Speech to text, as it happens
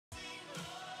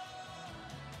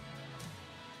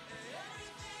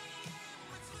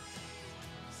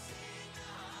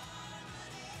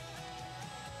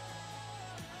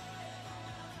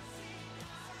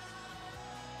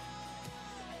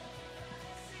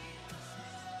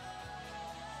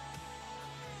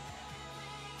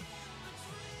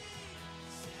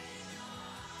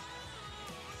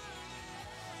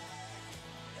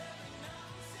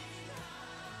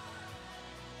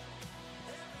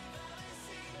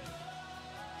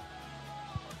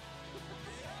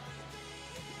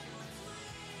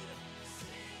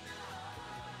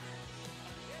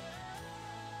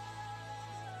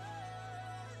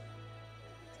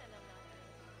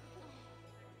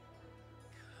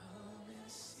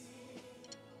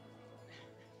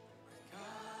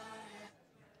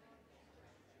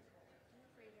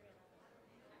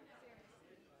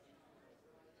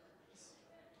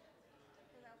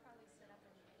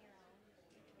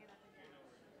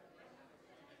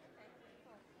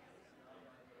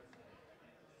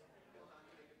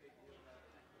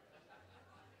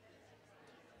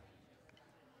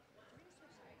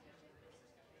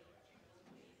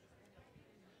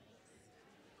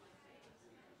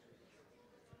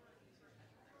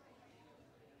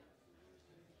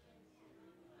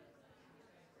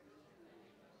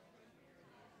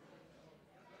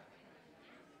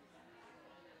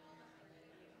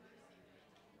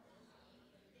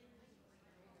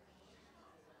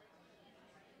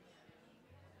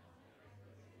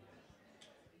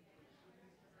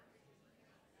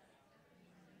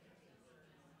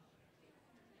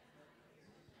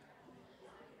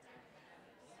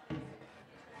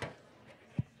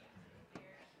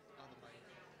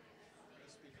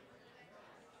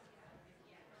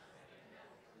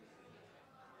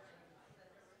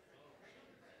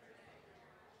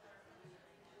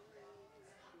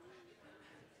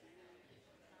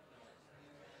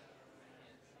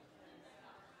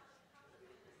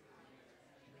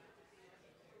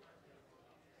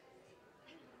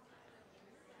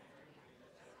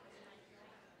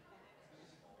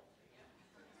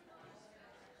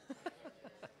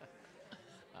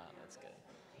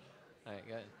All right,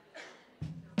 good.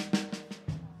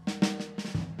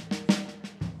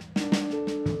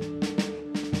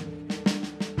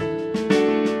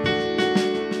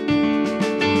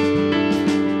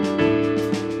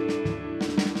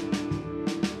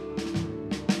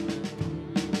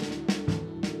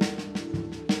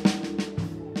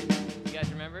 You guys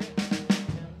remember it?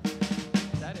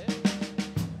 Is that it?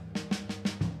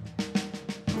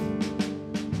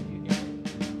 You hear it?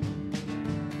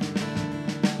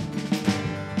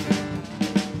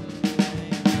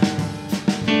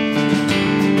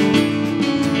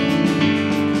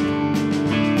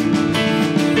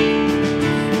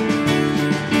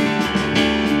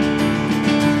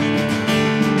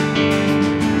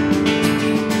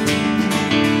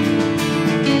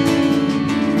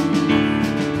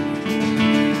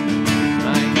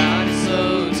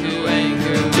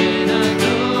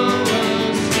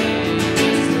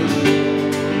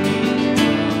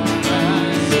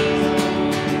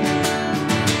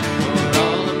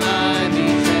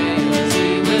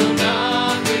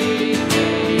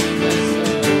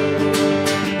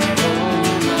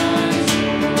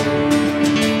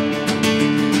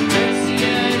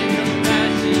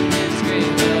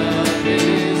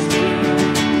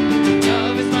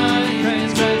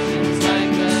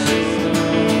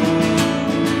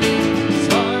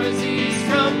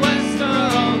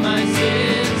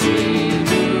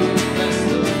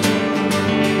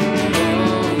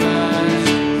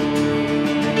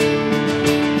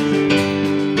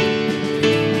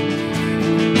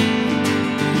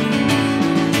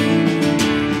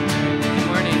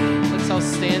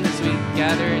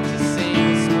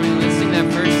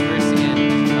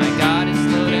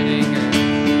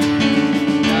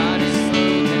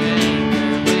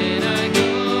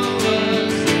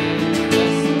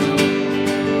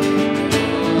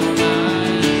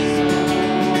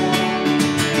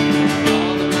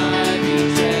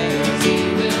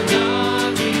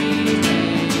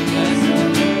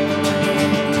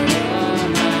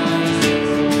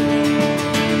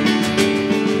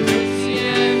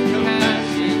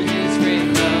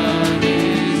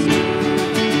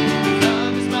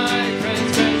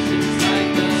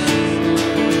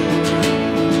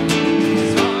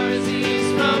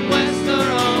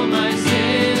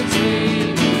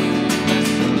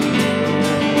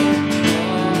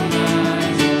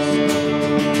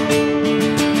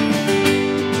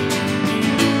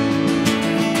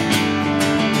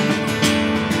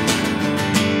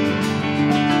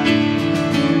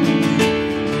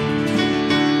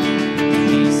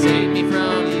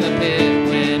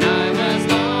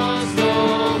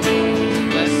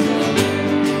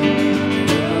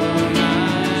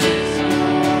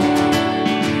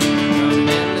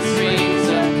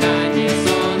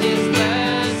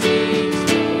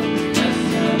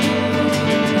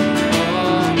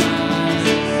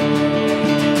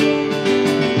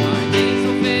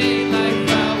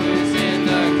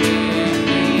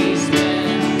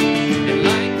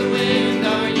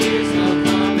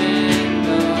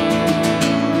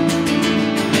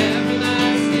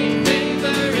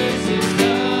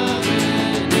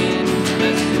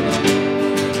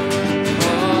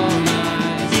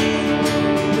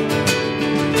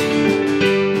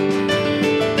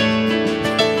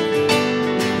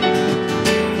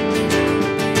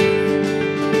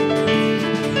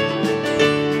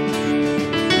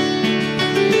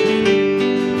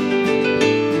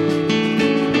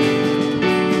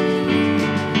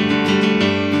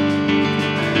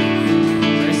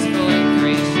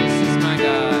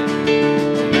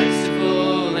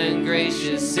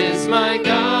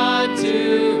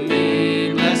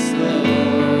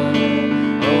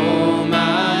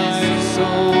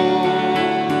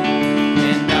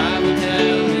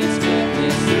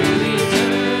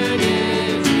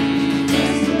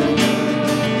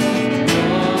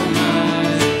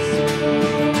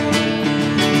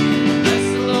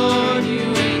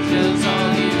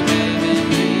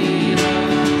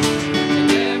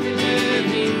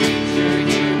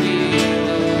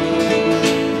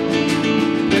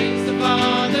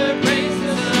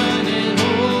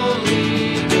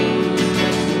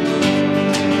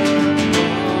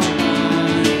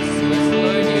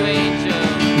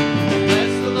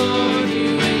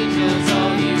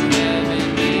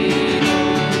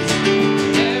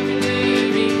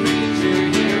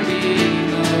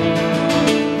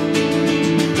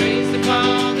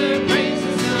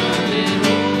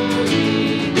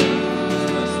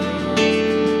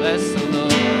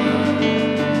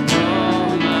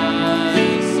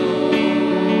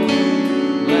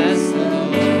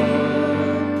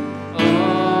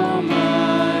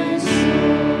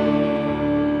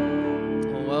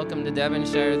 welcome to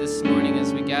Devonshire this morning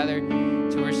as we gather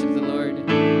to worship the Lord.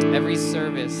 Every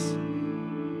service,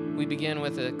 we begin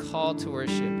with a call to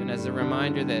worship, and as a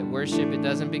reminder that worship, it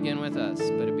doesn't begin with us,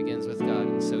 but it begins with God.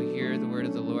 And so hear the word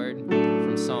of the Lord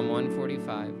from Psalm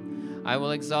 145. I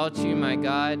will exalt you, my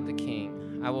God, the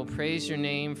King. I will praise your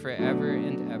name forever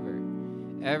and ever.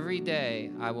 Every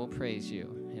day I will praise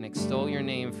you and extol your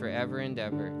name forever and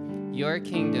ever. Your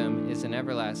kingdom is an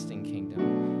everlasting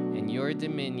kingdom, and your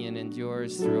dominion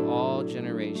endures through all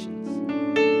generations.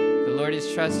 The Lord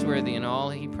is trustworthy in all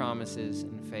he promises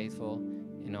and faithful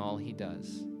in all he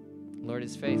does. The Lord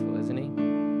is faithful, isn't he?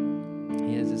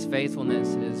 He is. His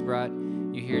faithfulness that has brought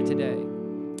you here today.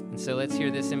 And so let's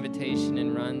hear this invitation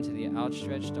and run to the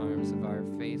outstretched arms of our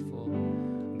faithful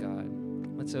God.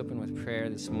 Let's open with prayer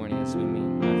this morning as we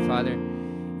meet. Our Father,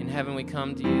 in heaven, we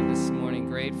come to you this morning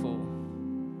grateful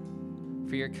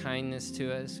for your kindness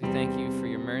to us. We thank you for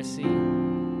your mercy.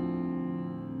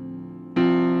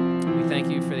 We thank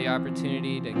you for the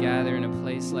opportunity to gather in a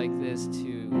place like this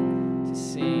to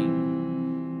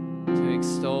sing, to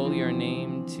extol your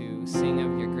name, to sing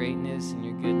of your greatness and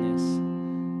your goodness.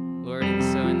 Lord, and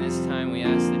so in this time we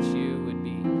ask that you would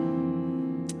be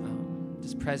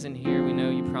just present here. We know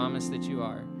you promised that you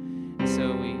are. And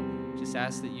so we just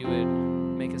ask that you would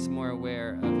make us more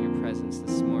aware of your presence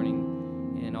this morning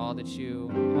and all that you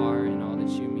are and all that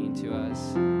you mean to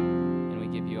us. And we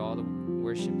give you all the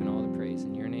worship and all the praise.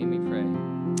 In your name we pray.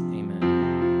 Amen.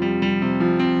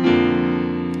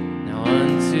 Now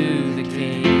unto the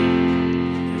King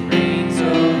who reigns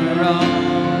over all.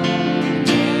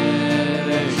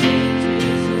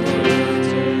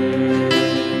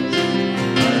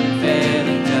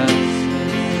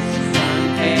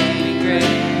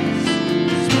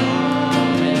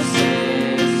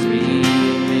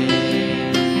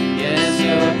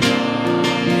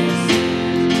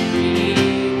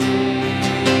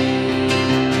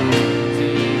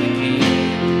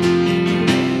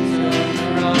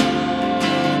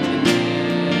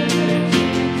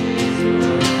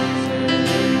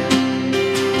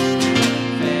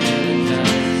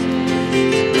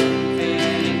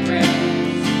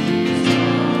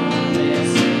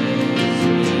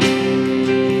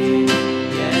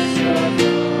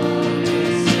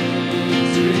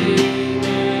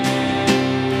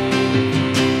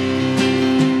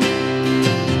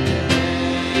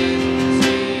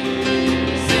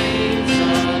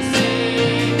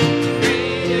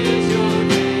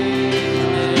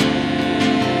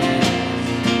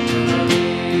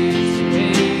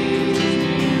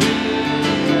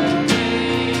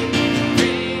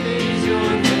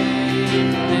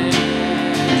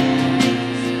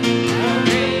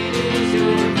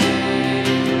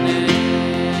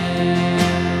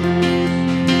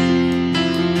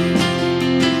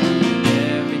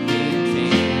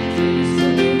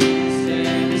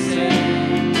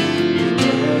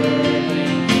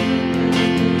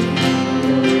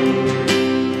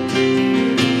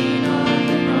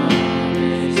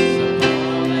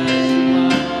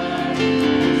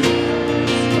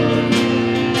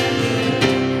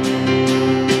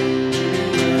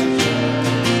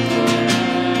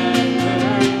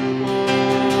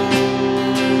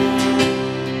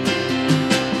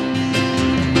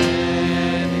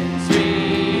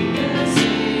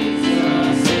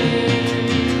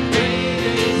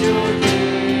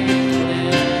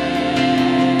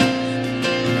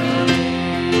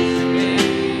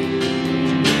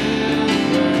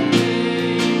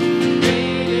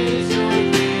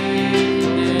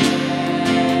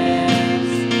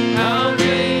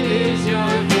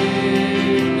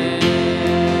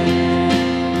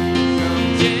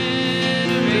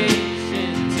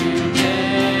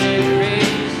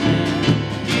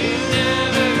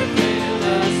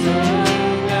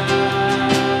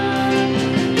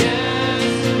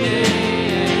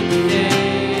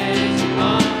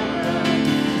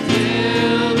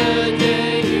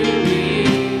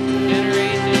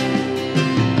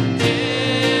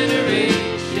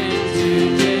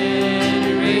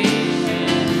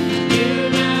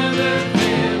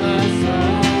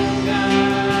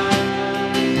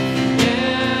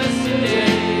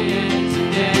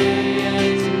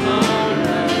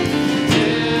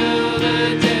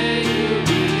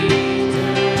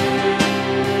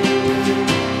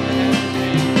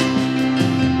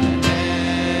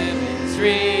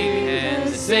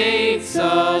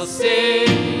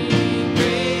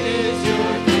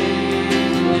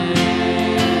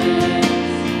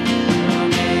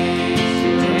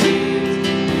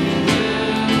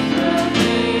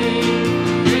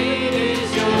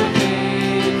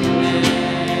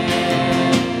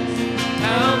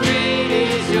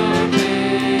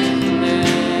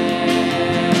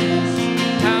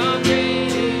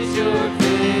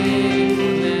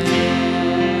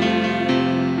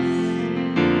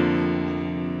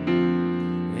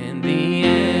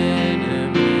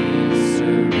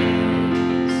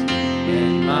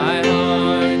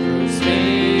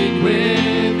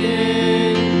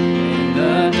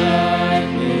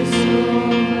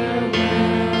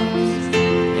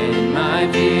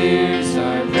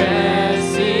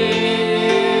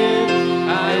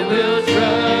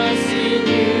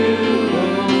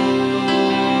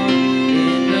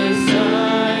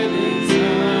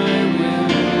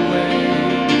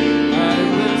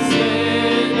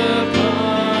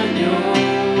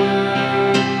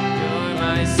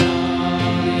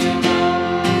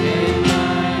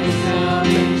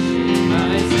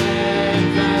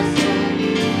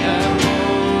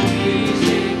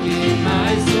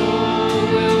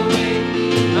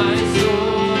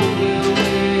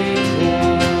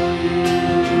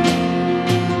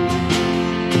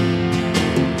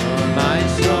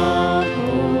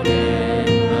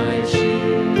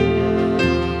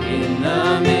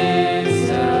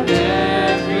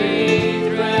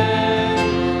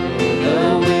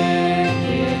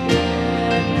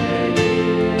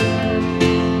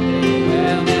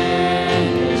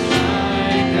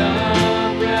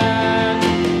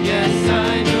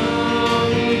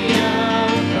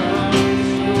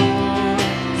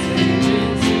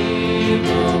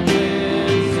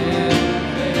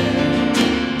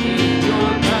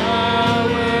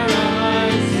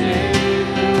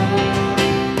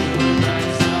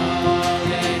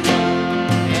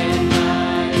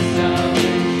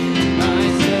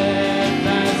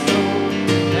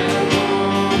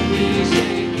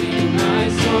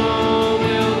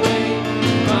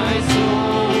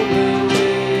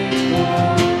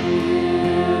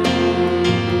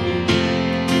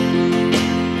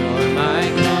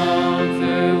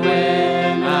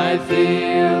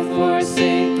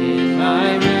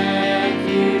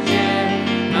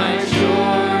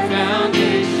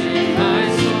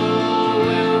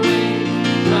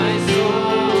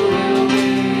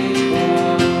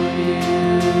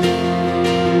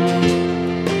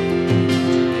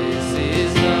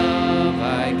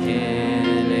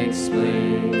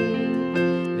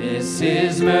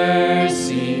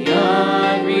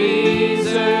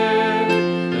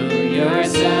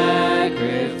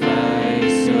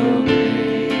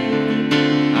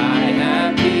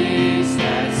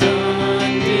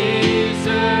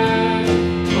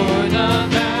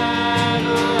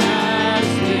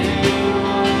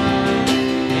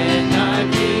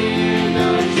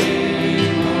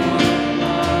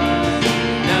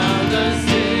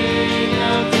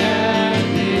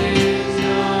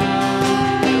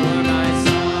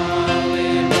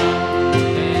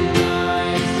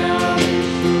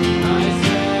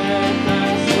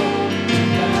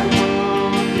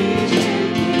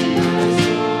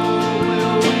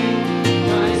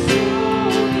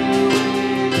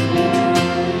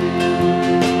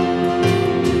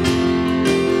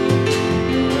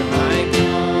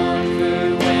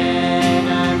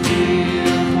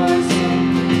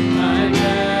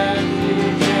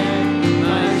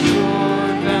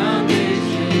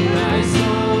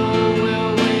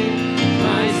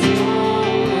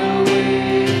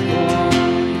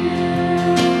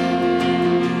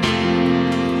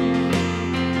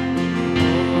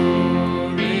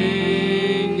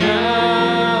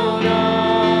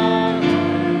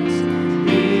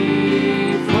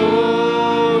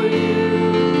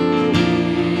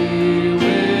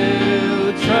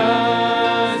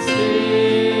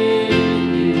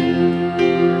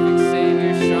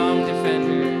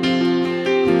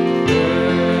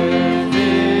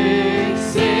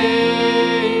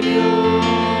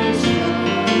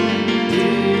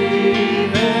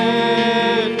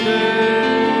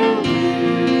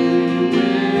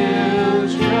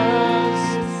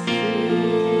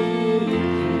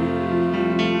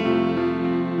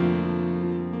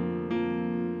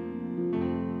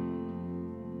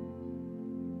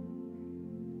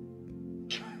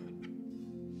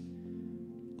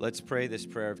 Let's pray this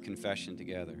prayer of confession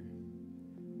together.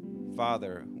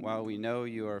 Father, while we know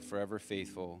you are forever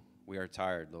faithful, we are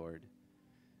tired, Lord.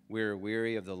 We are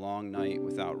weary of the long night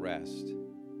without rest.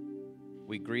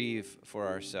 We grieve for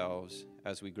ourselves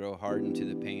as we grow hardened to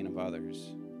the pain of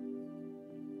others.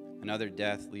 Another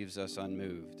death leaves us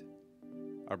unmoved.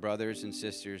 Our brothers and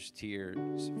sisters'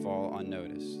 tears fall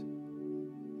unnoticed.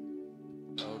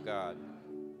 Oh God,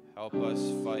 help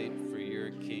us fight for your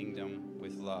kingdom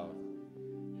with love.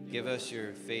 Give us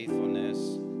your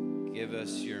faithfulness. Give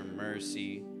us your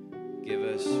mercy. Give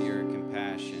us your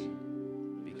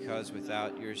compassion. Because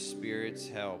without your Spirit's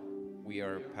help, we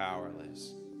are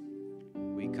powerless.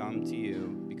 We come to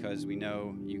you because we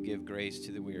know you give grace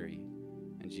to the weary.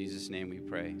 In Jesus' name we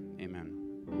pray. Amen.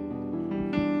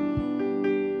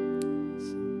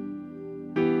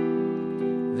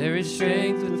 There is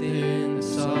strength within the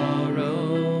sorrow.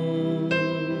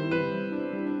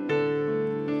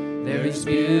 There is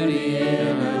beauty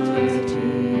in our tears.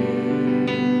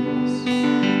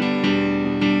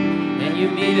 And you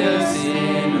meet us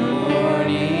in the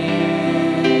morning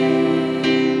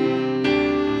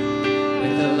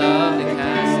with a love that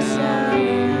casts out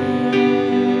fear.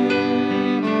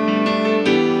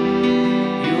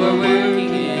 You are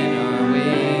working in our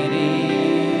waiting,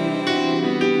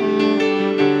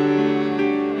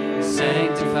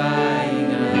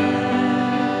 sanctifying us.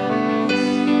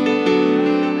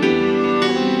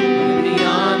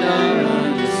 Beyond our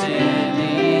understanding,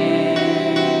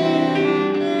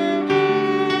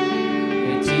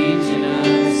 you're teaching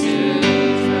us to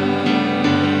trust.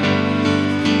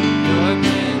 Your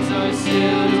plans are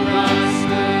still to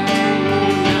prosper.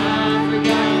 You've not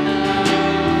forgotten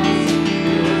us.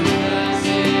 You're with us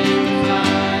in the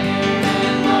fire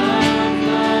and love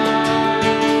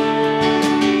light.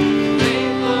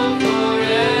 Faithful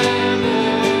forever,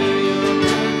 you're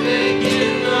perfect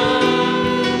in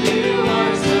love. You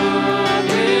are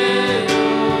sovereign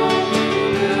over.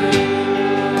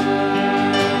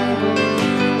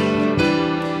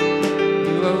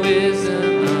 You are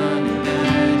wisdom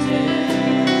unimagined.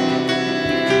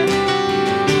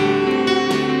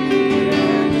 We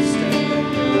understand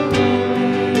your ways.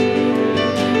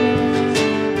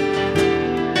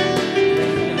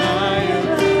 Higher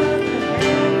than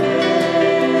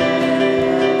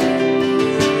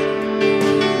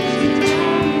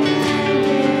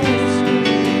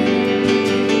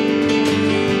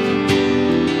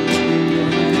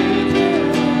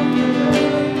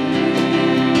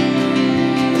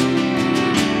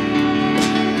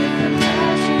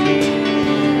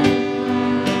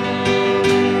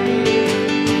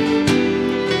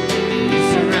you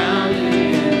surround me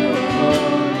with your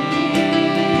glory,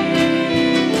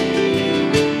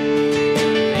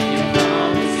 and your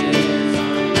promises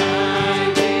are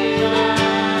like the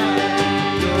light.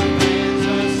 Your plans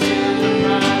are still to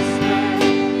prosper.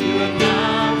 You have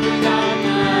not forgotten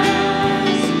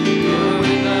us. You're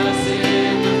with us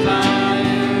in the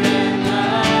fire and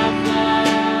love light.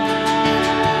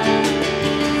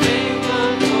 Faithful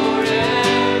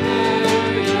forever,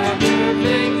 you are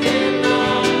perfect in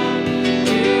love.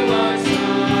 You are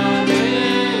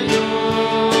sovereign over.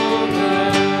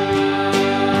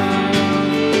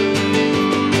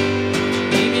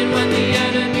 Even when the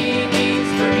enemy means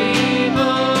for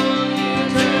evil, you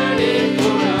turn it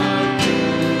for our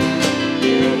good.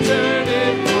 You turn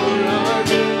it for our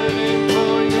good and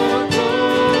for your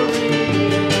glory.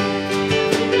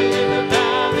 Even in the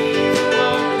valley, you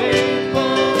are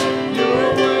faithful. You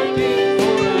are working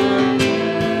for our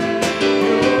good.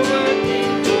 You are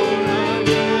working for our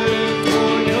good and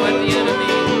for your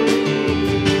glory.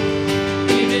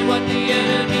 Even what the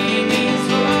enemy means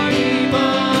for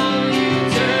evil, you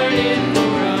turn it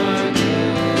for our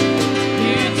good.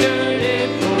 You turn it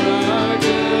for our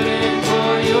good and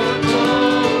for your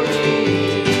glory.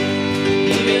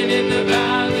 Even in the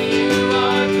valley, you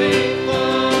are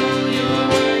faithful. You're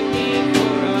working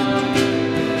for our good.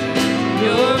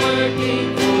 You're working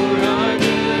for our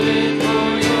good and for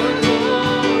your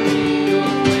glory.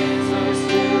 Your plans are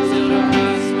still to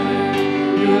prosper.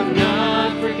 You have not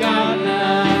forgotten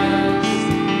us.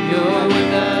 You're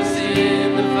with us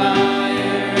in the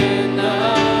fire and the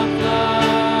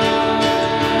flood.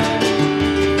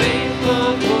 Faithful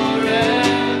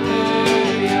forever,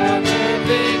 you're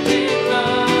perfect in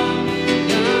love.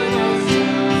 You're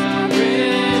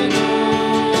sovereign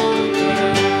over.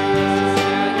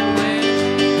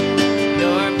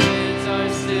 Your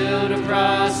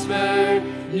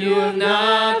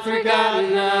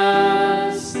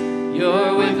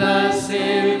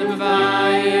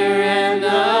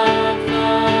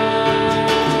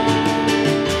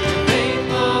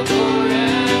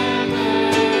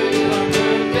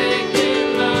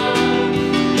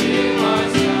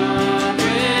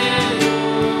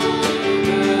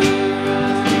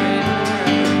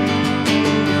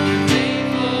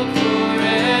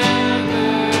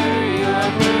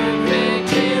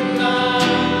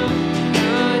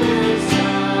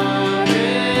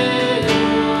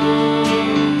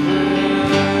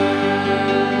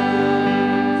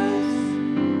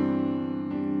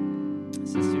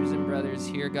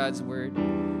God's word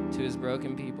to his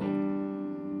broken people.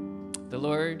 The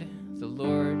Lord,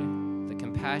 the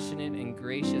compassionate and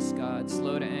gracious God,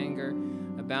 slow to anger,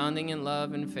 abounding in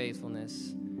love and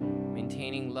faithfulness,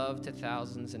 maintaining love to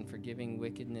thousands and forgiving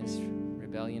wickedness,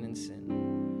 rebellion, and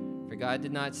sin. For God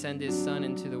did not send his Son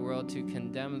into the world to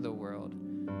condemn the world,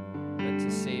 but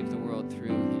to save the world through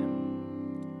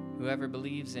him. Whoever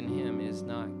believes in him is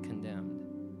not condemned.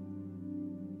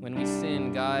 When we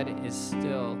sin, God is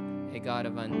still a God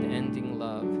of unending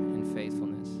love and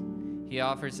faithfulness. He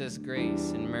offers us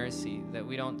grace and mercy that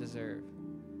we don't deserve.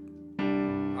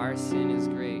 Our sin is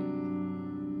great,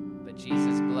 but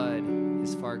Jesus' blood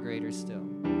is far greater still.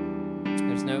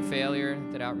 There's no failure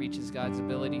that outreaches God's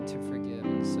ability to forgive,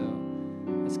 and so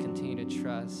let's continue to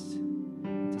trust,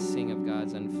 to sing of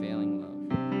God's unfailing love.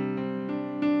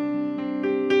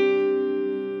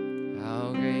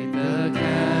 How great the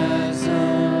chasm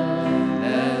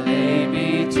that lay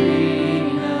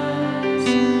between us,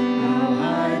 how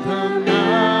high the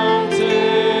mountain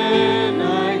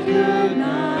I could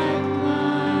not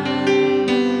climb.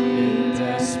 In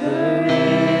desperation,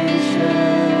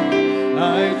 I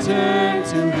turned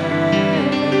to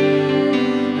heaven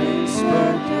and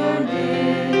spoke your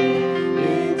name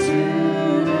into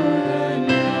the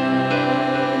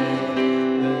night.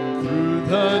 And through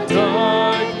the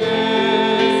darkness,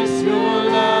 your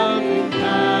loving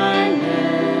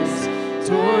kindness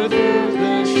tore through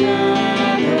the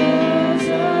shadows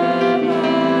of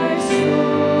my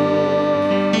soul.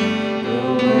 The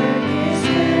work is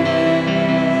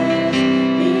finished,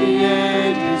 the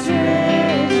end is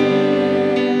written.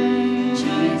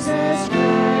 Jesus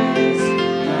Christ,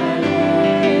 my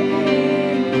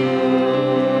living hope.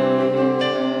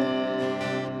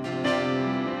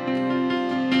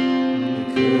 You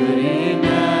could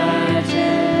imagine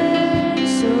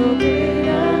so great a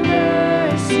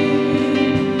mercy,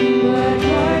 what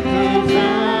heart could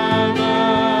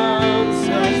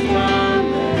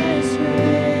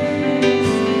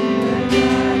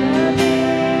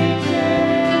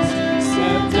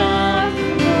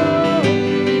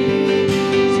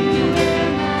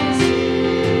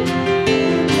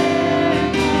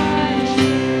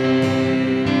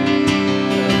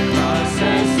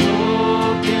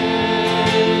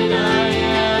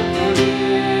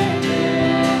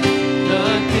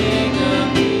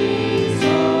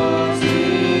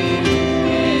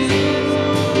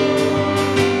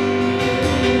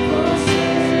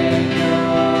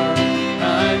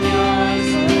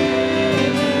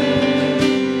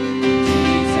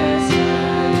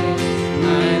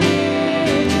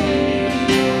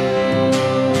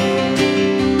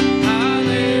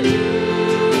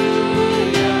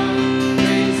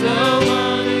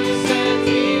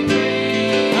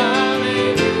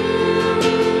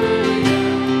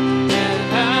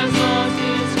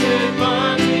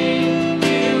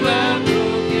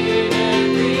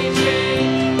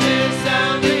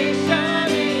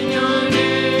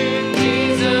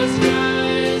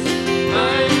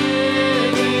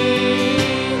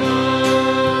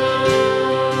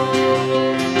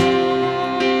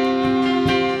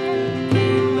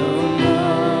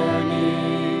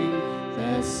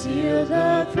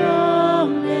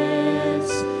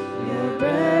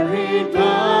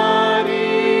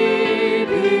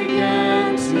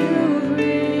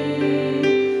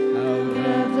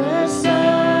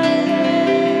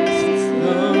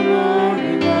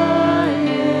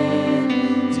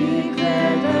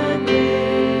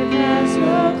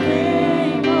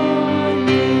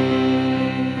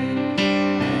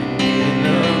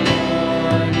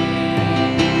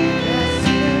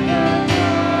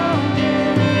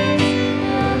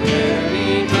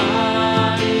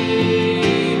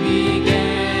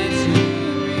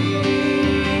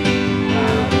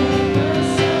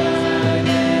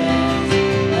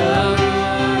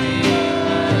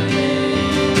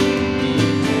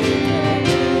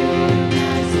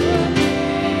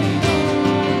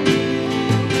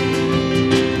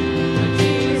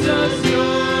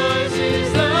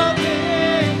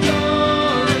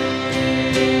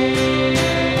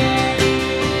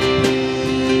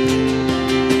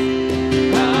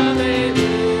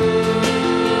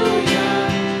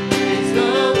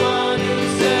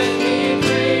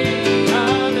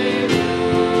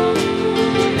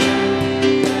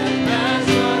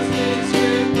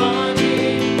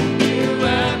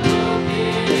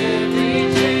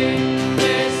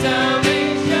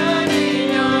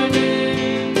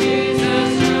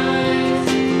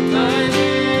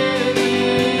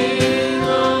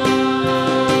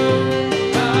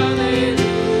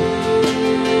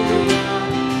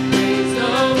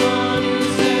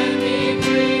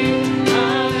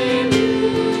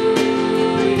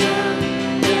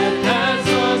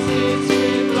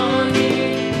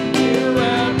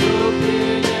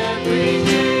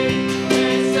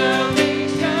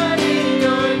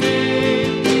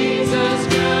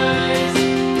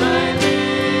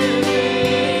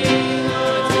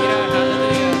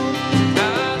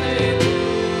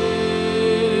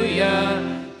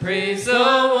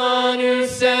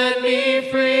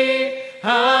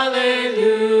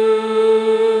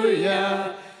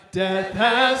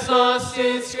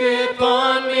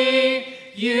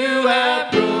You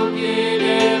have broken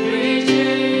every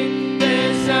chain.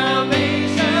 There's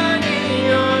salvation in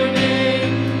your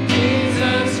name,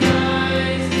 Jesus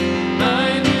Christ,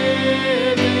 my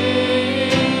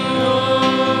living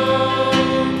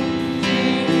hope.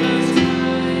 Jesus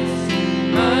Christ,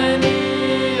 my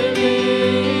living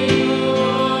hope.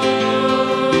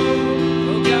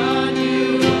 Oh God,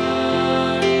 you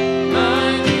are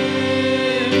my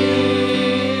living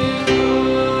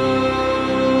hope.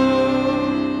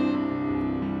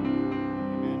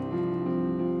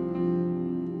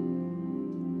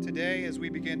 Today, as we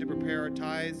begin to prepare our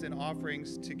tithes and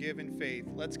offerings to give in faith,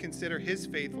 let's consider his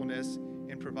faithfulness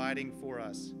in providing for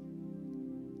us.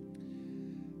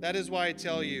 That is why I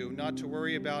tell you not to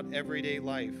worry about everyday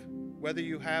life, whether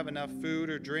you have enough food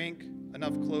or drink,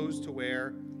 enough clothes to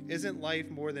wear. Isn't life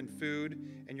more than food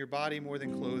and your body more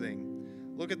than clothing?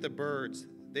 Look at the birds.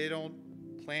 They don't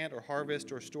plant or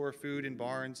harvest or store food in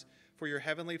barns, for your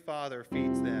heavenly Father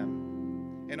feeds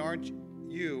them. And aren't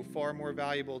you far more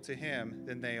valuable to him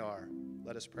than they are?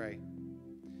 Let us pray.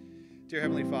 Dear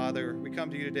Heavenly Father, we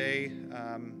come to you today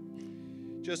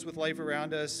just with life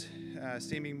around us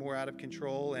seeming more out of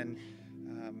control and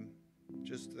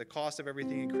just the cost of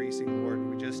everything increasing, Lord.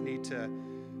 We just need to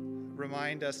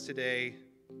remind us today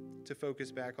to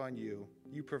focus back on you.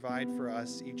 You provide for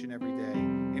us each and every day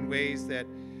in ways that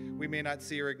we may not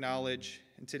see or acknowledge,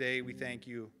 and today we thank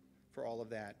you for all of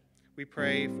that. We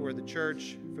pray for the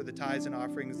church, for the tithes and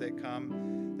offerings that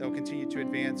come, that will continue to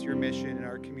advance your mission in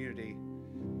our community.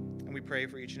 And we pray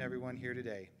for each and every one here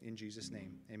today. In Jesus'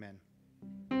 name, amen.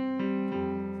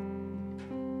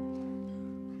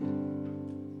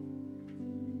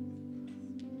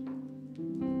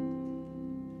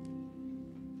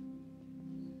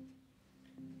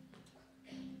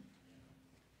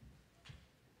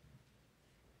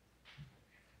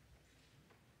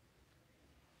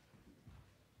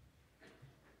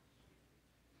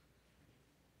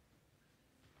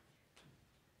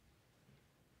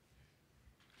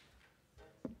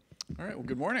 All right, well,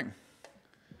 good morning.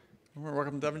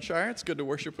 Welcome to Devonshire. It's good to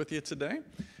worship with you today.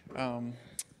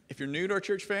 If you're new to our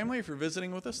church family, if you're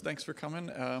visiting with us, thanks for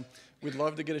coming. We'd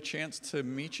love to get a chance to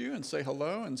meet you and say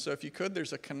hello. And so if you could,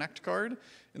 there's a Connect card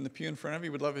in the pew in front of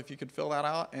you. We'd love if you could fill that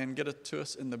out and get it to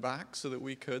us in the back so that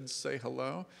we could say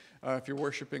hello. If you're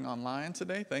worshiping online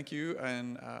today, thank you.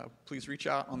 And please reach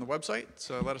out on the website.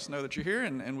 So let us know that you're here,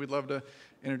 and we'd love to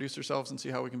introduce ourselves and see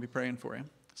how we can be praying for you.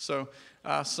 So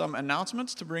some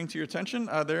announcements to bring to your attention.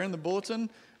 They're in the bulletin.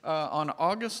 On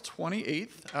August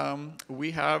 28th,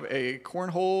 we have a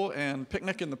cornhole and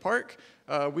picnic in the park.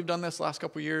 We've done this last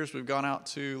couple years. We've gone out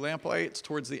to lamplights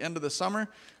towards the end of the summer.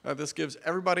 This gives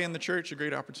everybody in the church a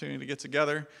great opportunity to get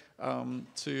together,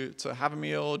 to have a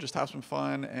meal, just have some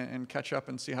fun, and catch up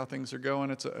and see how things are going.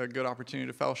 It's a good opportunity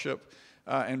to fellowship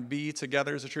and be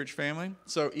together as a church family.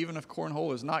 So even if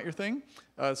cornhole is not your thing,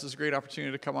 this is a great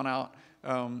opportunity to come on out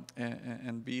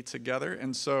and be together.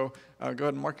 And so go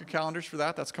ahead and mark your calendars for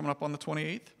that. That's coming up on the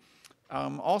 28th.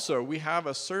 Also, we have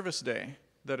a service day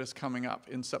that is coming up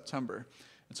in September.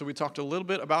 And so we talked a little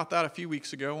bit about that a few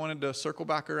weeks ago. Wanted to circle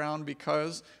back around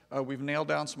because we've nailed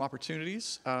down some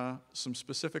opportunities, some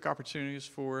specific opportunities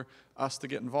for us to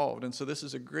get involved. And so this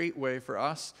is a great way for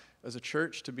us as a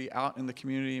church to be out in the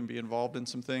community and be involved in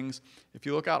some things. If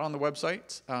you look out on the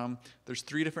website, there's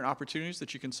 3 different opportunities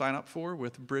that you can sign up for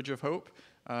with Bridge of Hope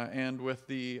and with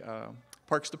the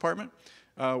Parks Department.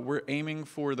 We're aiming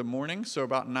for the morning, so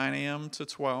about 9 a.m. to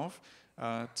 12,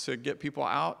 to get people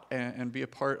out and be a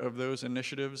part of those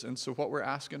initiatives. And so what we're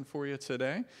asking for you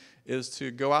today is to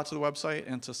go out to the website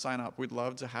and to sign up. We'd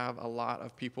love to have a lot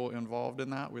of people involved in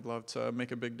that. We'd love to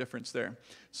make a big difference there.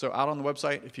 So out on the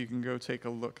website, if you can go take a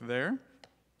look there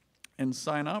and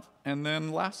sign up. And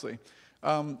then lastly,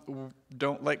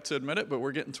 don't like to admit it, but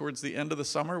we're getting towards the end of the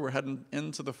summer. We're heading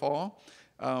into the fall.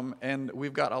 And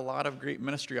we've got a lot of great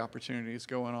ministry opportunities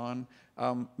going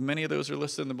on. Many of those are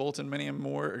listed in the bulletin. Many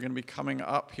more are going to be coming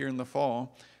up here in the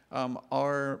fall.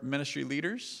 Our ministry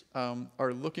leaders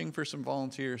are looking for some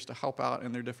volunteers to help out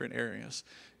in their different areas.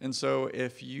 And so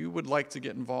if you would like to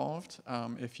get involved,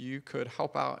 if you could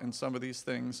help out in some of these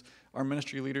things, our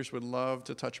ministry leaders would love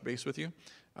to touch base with you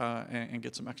and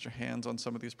get some extra hands on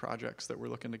some of these projects that we're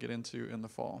looking to get into in the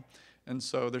fall. And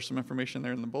so there's some information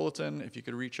there in the bulletin. If you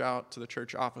could reach out to the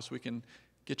church office, we can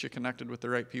get you connected with the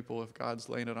right people if God's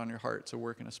laying it on your heart to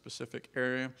work in a specific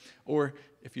area, or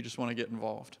if you just want to get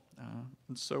involved.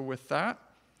 And so with that,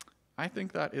 I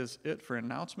think that is it for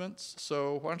announcements.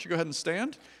 So why don't you go ahead and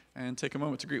stand and take a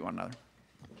moment to greet one another.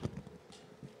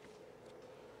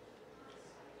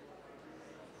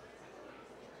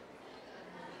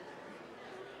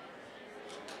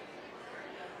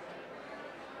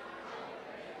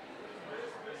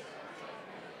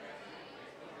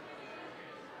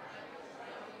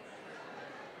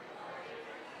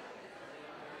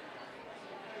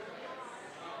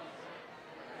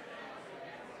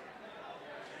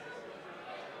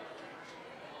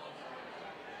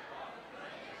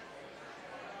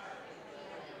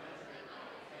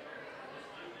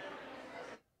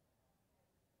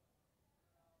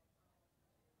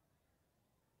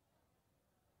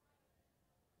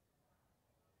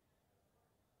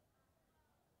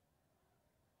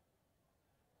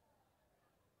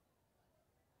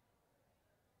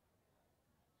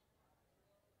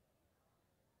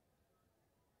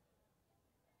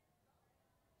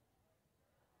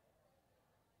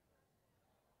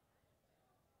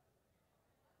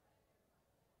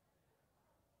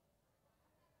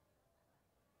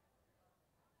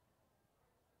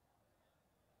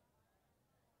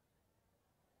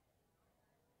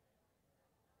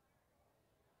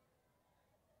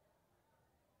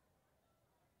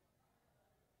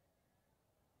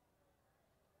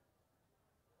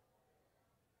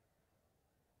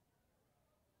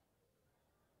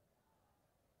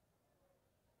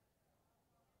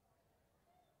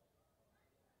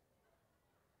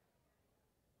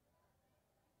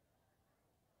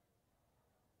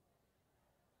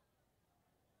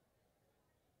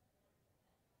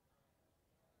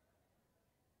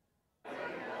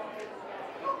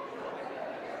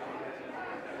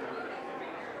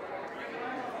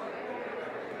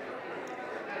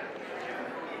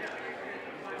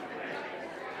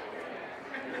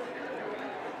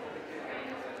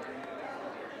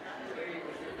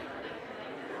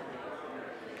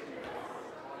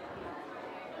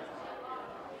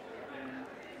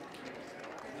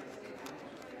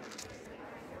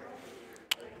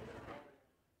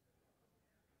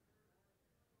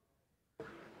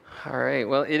 All right.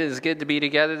 Well, it is good to be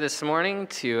together this morning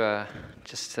to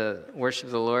just to worship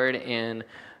the Lord and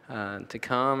to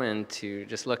come and to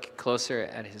just look closer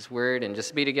at His Word and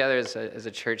just be together as a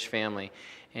church family.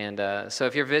 And so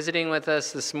if you're visiting with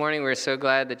us this morning, we're so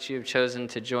glad that you've chosen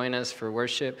to join us for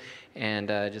worship, and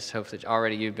just hope that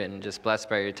already you've been just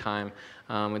blessed by your time.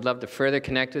 We'd love to further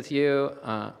connect with you.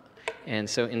 And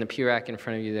so in the pew rack in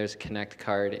front of you, there's a Connect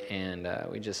card, and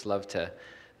we just love to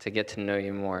get to know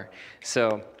you more.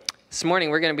 So this morning,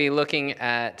 we're going to be looking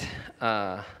at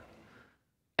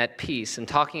peace and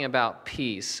talking about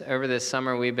peace. Over this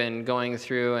summer, we've been going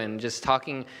through and just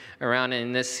talking around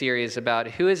in this series about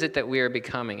who is it that we are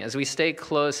becoming. As we stay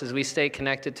close, as we stay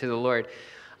connected to the Lord,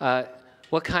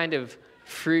 what kind of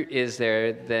fruit is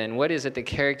there then? What is it that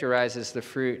characterizes the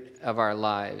fruit of our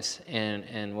lives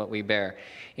and what we bear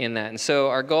in that? And so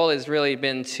our goal has really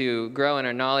been to grow in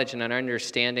our knowledge and our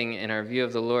understanding and our view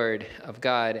of the Lord, of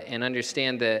God, and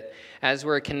understand that as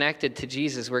we're connected to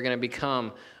Jesus, we're going to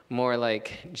become more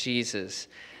like Jesus.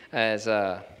 As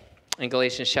in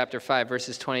Galatians chapter 5,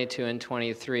 verses 22 and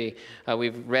 23,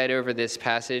 we've read over this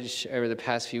passage over the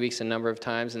past few weeks a number of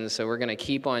times, and so we're going to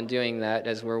keep on doing that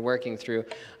as we're working through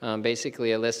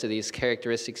basically a list of these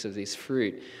characteristics of these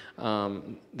fruit,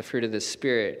 the fruit of the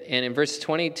Spirit. And in verse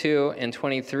 22 and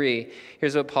 23,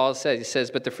 here's what Paul says. He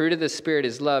says, "But the fruit of the Spirit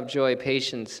is love, joy,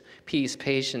 patience, peace,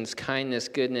 patience, kindness,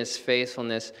 goodness,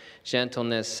 faithfulness,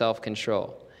 gentleness,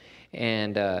 self-control.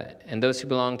 And those who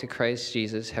belong to Christ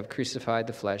Jesus have crucified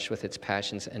the flesh with its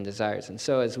passions and desires." And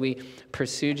so as we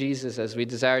pursue Jesus, as we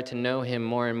desire to know Him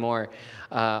more and more,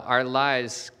 our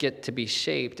lives get to be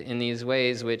shaped in these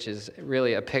ways, which is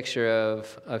really a picture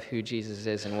of who Jesus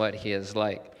is and what He is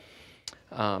like.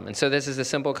 And so this is a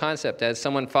simple concept. As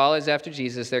someone follows after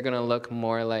Jesus, they're going to look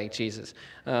more like Jesus.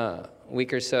 A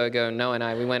week or so ago, Noah and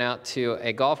I, we went out to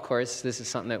a golf course. This is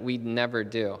something that we'd never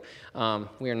do.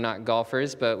 We are not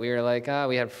golfers, but we were like,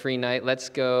 we had a free night. Let's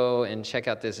go and check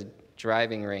out this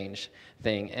driving range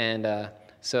thing. And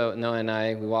so Noah and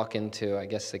I, we walk into, I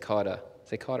guess they call it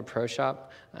a pro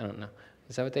shop? I don't know.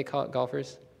 Is that what they call it,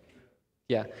 golfers?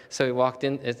 Yeah. So we walked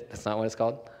in. That's not what it's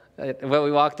called. Well,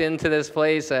 we walked into this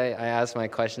place. I asked my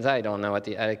questions. I don't know what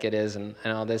the etiquette is and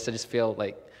all this. I just feel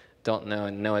like don't know.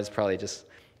 And Noah's probably just,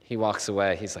 he walks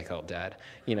away. He's like, "Oh, Dad,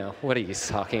 what are you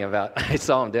talking about?" I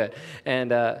saw him do it.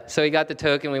 And so he got the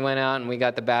token. We went out and we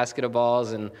got the basket of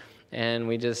balls and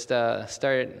we just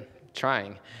started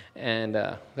trying. And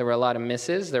there were a lot of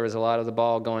misses. There was a lot of the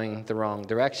ball going the wrong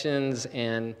directions,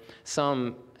 and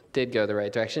some did go the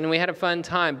right direction, and we had a fun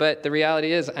time. But the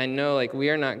reality is, I know we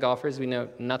are not golfers. We know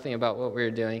nothing about what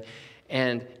we're doing,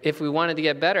 and if we wanted to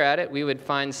get better at it, we would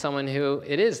find someone who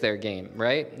it is their game,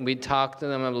 right? We'd talk to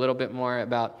them a little bit more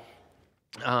about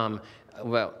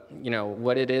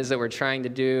what it is that we're trying to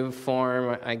do,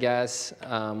 form, I guess,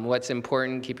 what's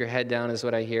important. Keep your head down is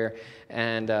what I hear,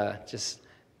 and just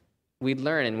we'd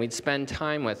learn and we'd spend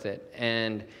time with it.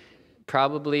 And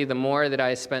probably the more that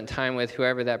I spent time with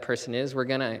whoever that person is, we're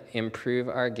going to improve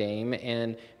our game,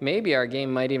 and maybe our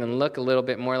game might even look a little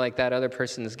bit more like that other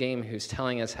person's game who's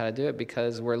telling us how to do it,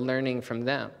 because we're learning from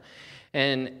them.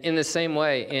 And in the same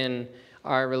way, in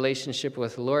our relationship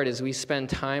with the Lord, as we spend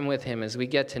time with Him, as we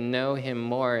get to know Him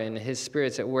more and His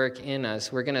Spirit's at work in us,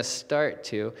 we're going to start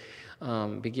to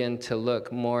begin to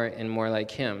look more and more like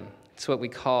Him. It's what we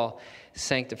call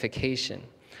sanctification.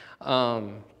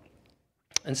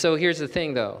 And so here's the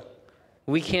thing, though.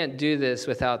 We can't do this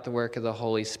without the work of the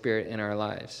Holy Spirit in our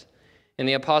lives. In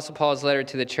the Apostle Paul's letter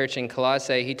to the church in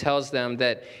Colossae, he tells them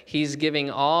that he's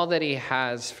giving all that he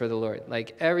has for the Lord.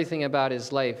 Everything about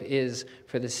his life is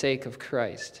for the sake of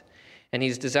Christ. And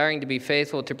he's desiring to be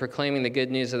faithful to proclaiming the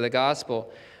good news of the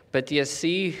gospel. But do you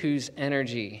see whose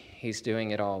energy he's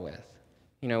doing it all with?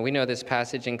 We know this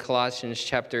passage in Colossians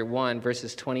chapter 1,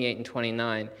 verses 28 and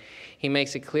 29. He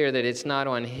makes it clear that it's not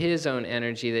on his own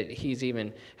energy that he's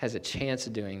even has a chance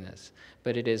of doing this,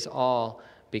 but it is all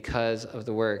because of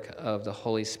the work of the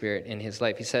Holy Spirit in his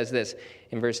life. He says this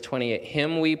in verse 28,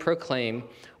 "Him we proclaim,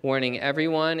 warning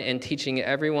everyone and teaching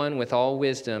everyone with all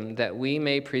wisdom, that we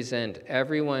may present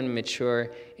everyone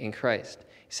mature in Christ."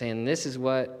 He's saying this is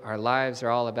what our lives are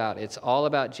all about. It's all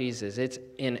about Jesus. It's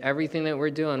in everything that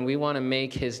we're doing. We want to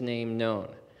make His name known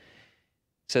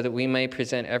so that we may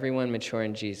present everyone mature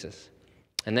in Jesus.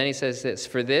 And then he says this,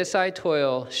 "For this I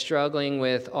toil, struggling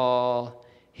with all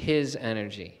His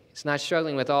energy." He's not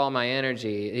struggling with all my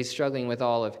energy. He's struggling with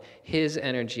all of His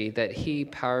energy that He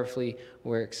powerfully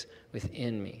works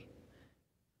within me.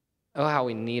 Oh, how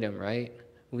we need Him, right?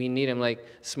 We need Him.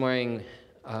 This morning,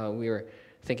 we were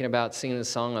thinking about singing the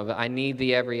song of "I Need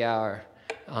Thee Every Hour."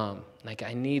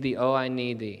 I need Thee, oh, I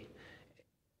need Thee.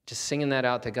 Just singing that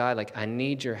out to God, like, I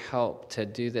need your help to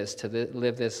do this, to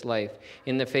live this life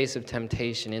in the face of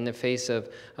temptation, in the face of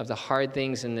the hard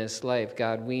things in this life.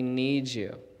 God, we need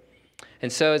you. And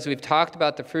so as we've talked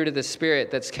about the fruit of the Spirit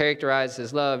that's characterized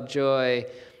as love, joy,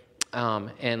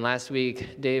 and last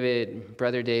week,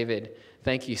 Brother David,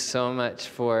 thank you so much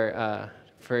for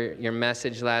your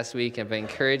message last week of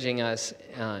encouraging us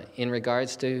in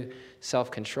regards to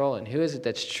self-control. And who is it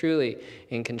that's truly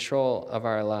in control of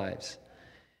our lives?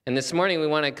 And this morning, we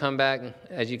want to come back.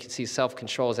 As you can see,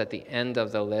 self-control is at the end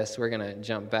of the list. We're going to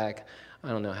jump back. I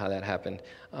don't know how that happened.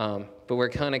 But we're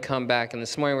going to come back. And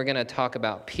this morning, we're going to talk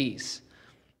about peace.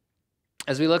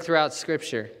 As we look throughout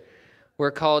Scripture, we're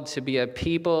called to be a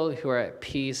people who are at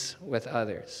peace with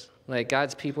others. Like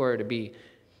God's people are to be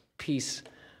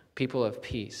people of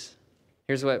peace.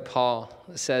 Here's what Paul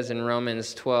says in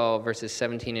Romans 12, verses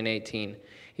 17 and 18.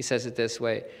 He says it this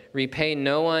way: repay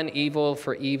no one evil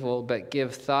for evil, but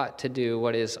give thought to do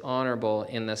what is honorable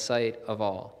in the sight of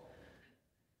all.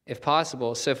 If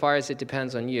possible, so far as it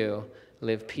depends on you,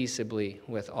 live peaceably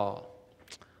with all.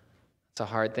 It's a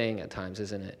hard thing at times,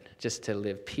 isn't it? Just to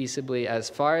live peaceably. As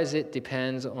far as it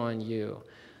depends on you,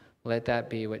 let that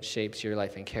be what shapes your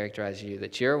life and characterizes you,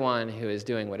 that you're one who is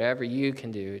doing whatever you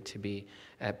can do to be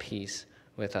at peace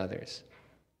with others.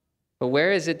 But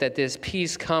where is it that this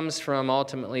peace comes from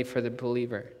ultimately for the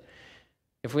believer?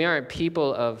 If we aren't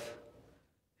people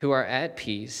who are at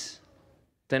peace,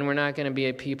 then we're not going to be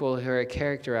a people who are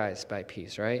characterized by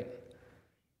peace, right?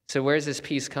 So where does this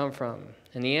peace come from?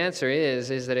 And the answer is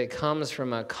that it comes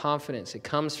from a confidence. It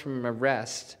comes from a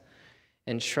rest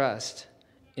and trust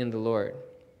in the Lord.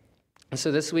 And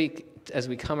so this week, as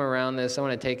we come around this, I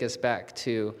want to take us back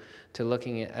to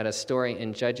looking at a story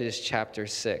in Judges chapter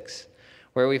 6,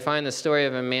 where we find the story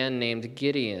of a man named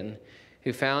Gideon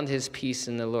who found his peace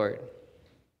in the Lord.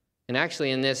 And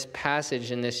actually in this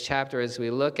passage, in this chapter, as we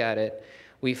look at it,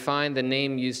 we find the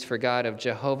name used for God of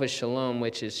Jehovah Shalom,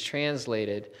 which is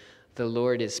translated, the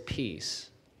Lord is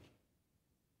peace.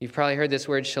 You've probably heard this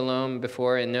word shalom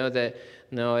before and know that,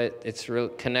 it's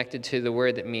connected to the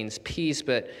word that means peace,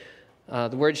 but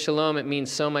the word shalom, it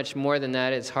means so much more than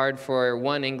that. It's hard for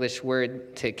one English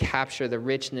word to capture the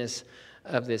richness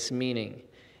of this meaning.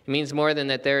 It means more than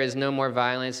that there is no more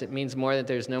violence. It means more that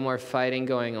there's no more fighting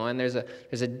going on. There's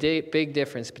a big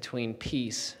difference between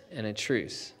peace and a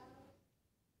truce.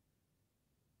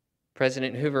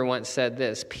 President Hoover once said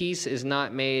this: peace is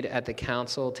not made at the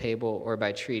council table or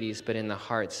by treaties, but in the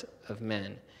hearts of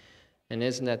men. And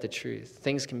isn't that the truth?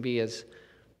 Things can be as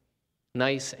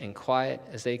nice and quiet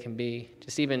as they can be,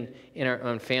 just even in our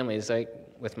own families, like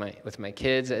with my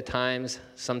kids at times,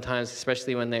 sometimes,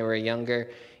 especially when they were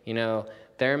younger,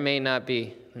 there may not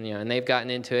be, and they've gotten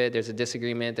into it, there's a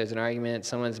disagreement, there's an argument,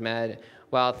 someone's mad,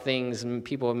 while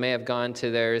people may have gone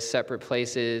to their separate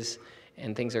places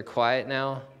and things are quiet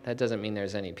now, that doesn't mean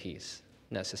there's any peace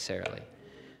necessarily,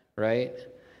 right?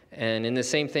 And in the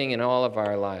same thing in all of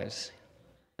our lives.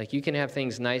 Like you can have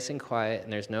things nice and quiet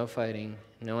and there's no fighting,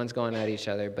 no one's going at each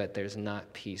other, but there's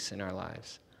not peace in our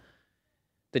lives.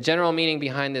 The general meaning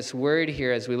behind this word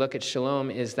here as we look at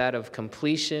shalom is that of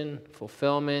completion,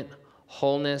 fulfillment,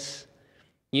 wholeness,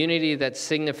 unity that's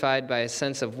signified by a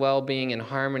sense of well-being and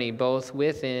harmony both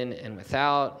within and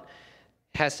without.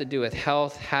 It has to do with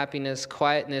health, happiness,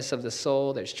 quietness of the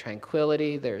soul. There's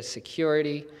tranquility, there's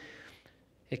security.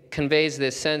 It conveys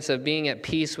this sense of being at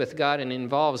peace with God and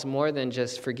involves more than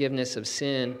just forgiveness of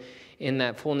sin in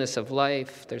that fullness of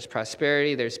life. There's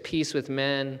prosperity, there's peace with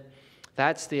men.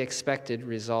 That's the expected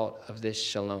result of this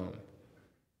shalom.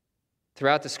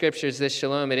 Throughout the scriptures, this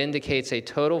shalom, it indicates a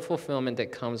total fulfillment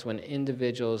that comes when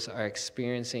individuals are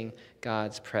experiencing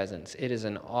God's presence. It is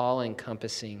an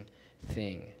all-encompassing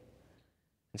thing.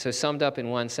 And so summed up in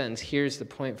one sentence, here's the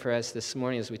point for us this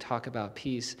morning as we talk about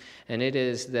peace, and it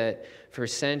is that for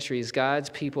centuries, God's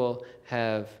people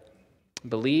have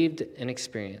believed and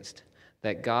experienced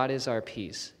that God is our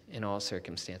peace in all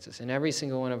circumstances. In every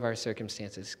single one of our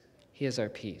circumstances, He is our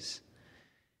peace.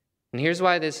 And here's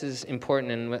why this is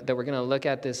important, and that we're going to look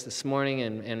at this morning,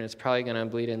 and it's probably going to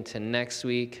bleed into next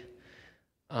week.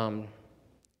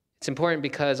 It's important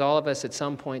because all of us at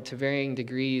some point, to varying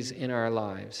degrees in our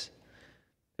lives,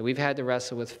 that we've had to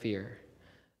wrestle with fear,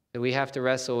 that we have to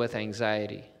wrestle with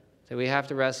anxiety, that we have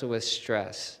to wrestle with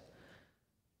stress,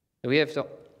 that we have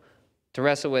to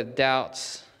wrestle with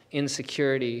doubts,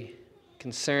 insecurity,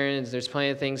 concerns. There's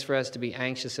plenty of things for us to be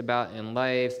anxious about in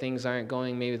life. Things aren't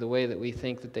going maybe the way that we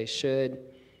think that they should.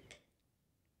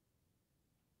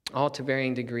 All to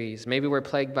varying degrees. Maybe we're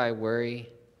plagued by worry.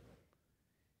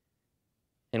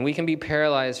 And we can be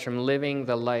paralyzed from living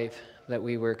the life that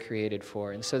we were created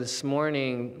for. And so this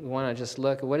morning, we want to just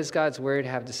look at what does God's word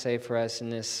have to say for us in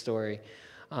this story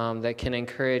that can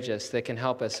encourage us, that can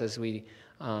help us as we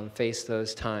face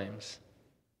those times.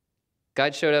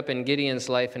 God showed up in Gideon's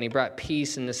life, and he brought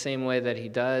peace in the same way that he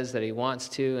does, that he wants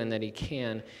to, and that he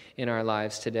can in our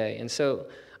lives today. And so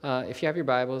if you have your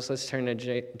Bibles, let's turn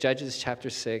to Judges chapter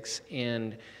 6.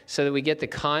 And so that we get the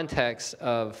context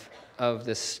of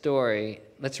this story,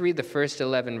 let's read the first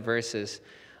 11 verses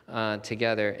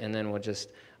together, and then we'll just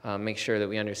make sure that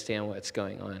we understand what's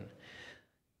going on. It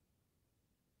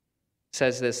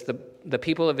says this, the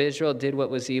people of Israel did what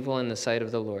was evil in the sight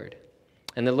of the Lord.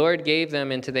 And the Lord gave them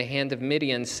into the hand of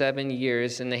Midian 7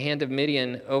 years, and the hand of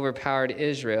Midian overpowered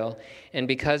Israel. And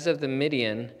because of the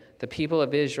Midian, the people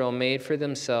of Israel made for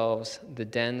themselves the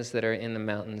dens that are in the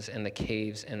mountains and the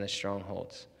caves and the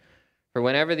strongholds. For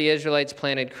whenever the Israelites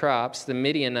planted crops, the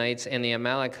Midianites and the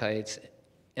Amalekites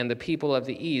and the people of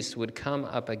the east would come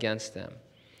up against them.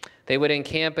 They would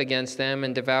encamp against them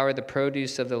and devour the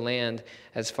produce of the land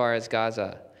as far as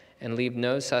Gaza, and leave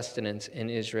no sustenance in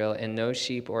Israel, and no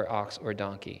sheep or ox or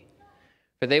donkey.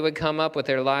 For they would come up with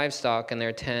their livestock and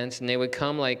their tents, and they would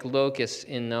come like locusts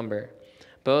in number.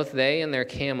 Both they and their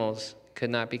camels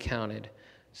could not be counted,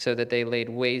 so that they laid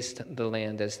waste the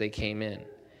land as they came in.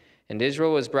 And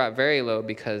Israel was brought very low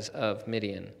because of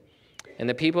Midian. And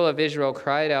the people of Israel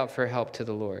cried out for help to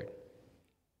the Lord.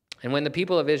 And when the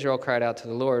people of Israel cried out to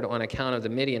the Lord on account of the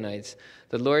Midianites,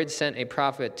 the Lord sent a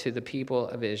prophet to the people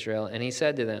of Israel, and he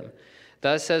said to them,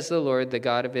 Thus says the Lord, the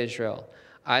God of Israel,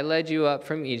 I led you up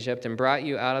from Egypt and brought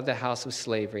you out of the house of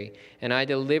slavery, and I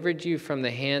delivered you from the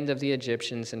hand of the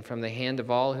Egyptians and from the hand of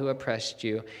all who oppressed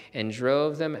you, and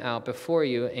drove them out before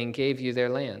you and gave you their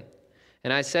land.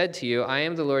 And I said to you, I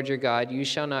am the Lord your God. You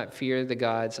shall not fear the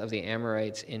gods of the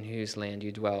Amorites in whose land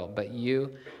you dwell, but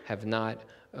you have not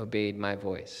obeyed my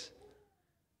voice.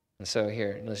 And so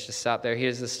here, let's just stop there.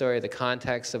 Here's the story, the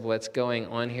context of what's going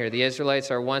on here. The Israelites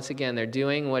are once again, they're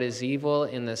doing what is evil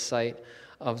in the sight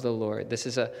of the Lord. This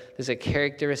is a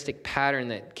characteristic pattern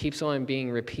that keeps on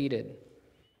being repeated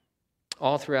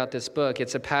all throughout this book.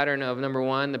 It's a pattern of, number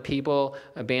one, the people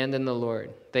abandon the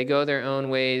Lord. They go their own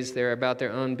ways. They're about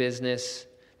their own business.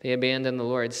 They abandon the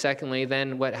Lord. Secondly,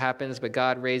 then what happens? But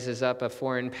God raises up a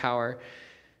foreign power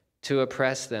to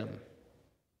oppress them.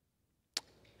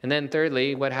 And then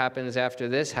thirdly, what happens after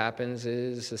this happens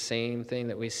is the same thing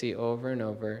that we see over and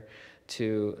over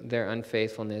to their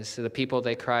unfaithfulness. To the people,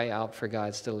 they cry out for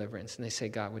God's deliverance. And they say,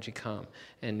 God, would you come?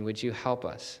 And would you help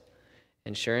us?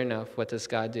 And sure enough, what does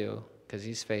God do? Because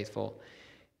he's faithful.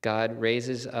 God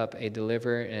raises up a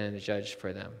deliverer and a judge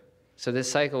for them. So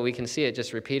this cycle, we can see it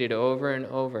just repeated over and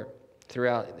over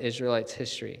throughout Israelites'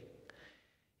 history.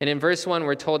 And in verse 1,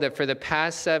 we're told that for the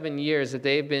past 7 years that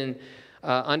they've been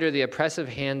under the oppressive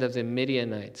hand of the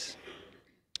Midianites.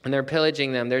 And they're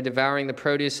pillaging them. They're devouring the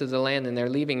produce of the land, and they're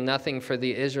leaving nothing for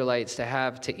the Israelites to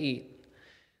have to eat.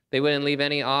 They wouldn't leave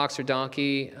any ox or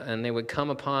donkey, and they would come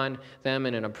upon them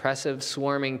in an oppressive,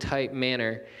 swarming type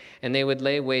manner, and they would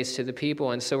lay waste to the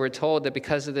people. And so we're told that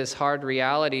because of this hard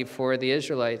reality for the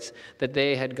Israelites, that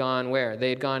they had gone where? They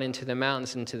had gone into the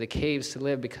mountains, into the caves to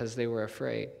live because they were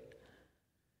afraid.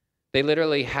 They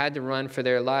literally had to run for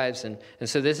their lives. And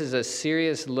so this is a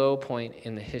serious low point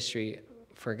in the history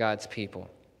for God's people.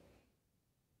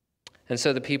 And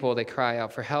so the people, they cry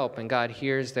out for help, and God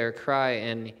hears their cry,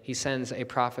 and he sends a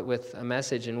prophet with a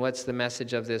message. And what's the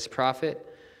message of this prophet?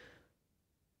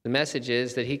 The message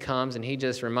is that he comes and he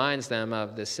just reminds them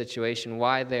of this situation,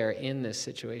 why they're in this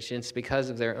situation. It's because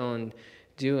of their own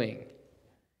doing.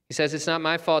 He says, it's not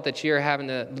my fault that you're having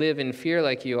to live in fear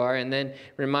like you are, and then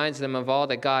reminds them of all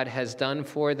that God has done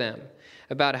for them,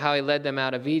 about how he led them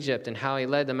out of Egypt and how he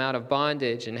led them out of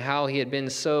bondage and how he had been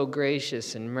so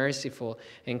gracious and merciful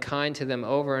and kind to them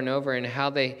over and over, and how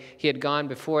he had gone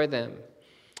before them.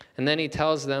 And then he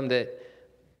tells them that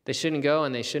they shouldn't go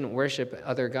and they shouldn't worship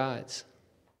other gods.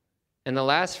 And the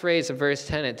last phrase of verse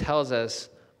 10, it tells us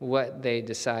what they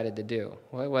decided to do.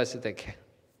 What was it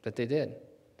that they did?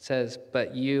 It says,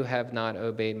 but you have not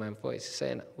obeyed my voice. He's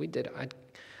saying,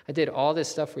 I did all this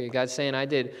stuff for you. God's saying,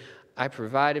 I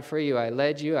provided for you, I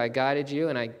led you, I guided you,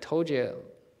 and I told you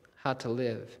how to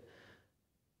live.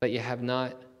 But you have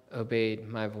not obeyed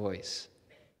my voice.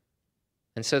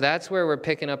 And so that's where we're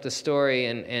picking up the story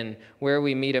and where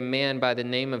we meet a man by the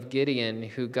name of Gideon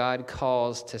who God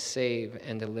calls to save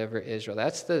and deliver Israel.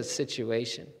 That's the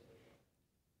situation.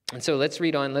 And so let's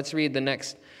read on. Let's read the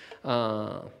next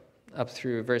up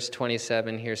through verse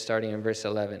 27 here, starting in verse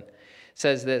 11. It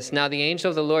says this, Now the angel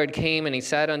of the Lord came, and he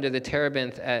sat under the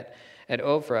terebinth at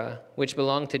Ophrah, which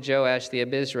belonged to Joash the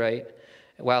Abizrite,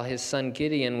 while his son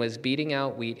Gideon was beating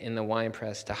out wheat in the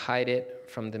winepress to hide it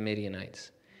from the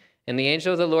Midianites. And the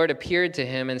angel of the Lord appeared to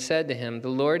him and said to him, "The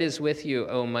Lord is with you,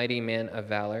 O mighty man of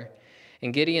valor."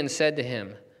 And Gideon said to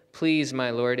him, "Please, my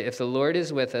Lord, if the Lord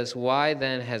is with us, why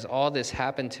then has all this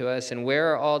happened to us? And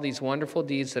where are all these wonderful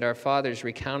deeds that our fathers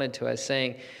recounted to us,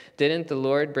 saying, 'Didn't the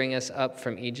Lord bring us up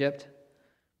from Egypt?'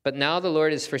 But now the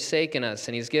Lord has forsaken us,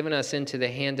 and he's given us into the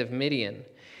hand of Midian."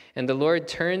 And the Lord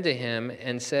turned to him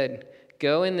and said,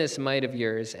 "Go in this might of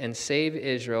yours and save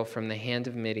Israel from the hand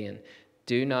of Midian.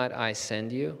 Do not I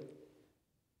send you?"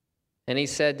 And he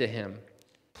said to him,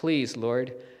 "Please,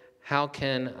 Lord, how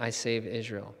can I save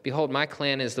Israel? Behold, my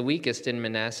clan is the weakest in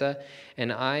Manasseh,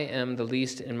 and I am the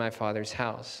least in my father's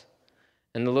house."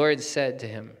 And the Lord said to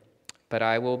him, "But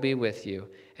I will be with you,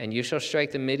 and you shall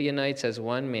strike the Midianites as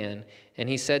one man." And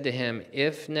he said to him,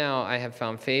 "If now I have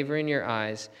found favor in your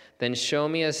eyes, then show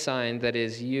me a sign that it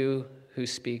is you who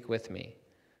speak with me.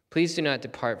 Please do not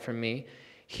depart from me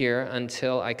here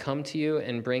until I come to you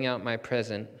and bring out my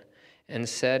present and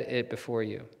set it before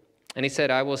you." And he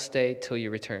said, "I will stay till you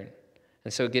return."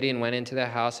 And so Gideon went into the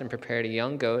house and prepared a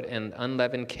young goat and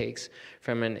unleavened cakes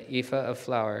from an ephah of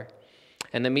flour.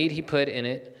 And the meat he put in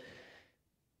it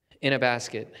in a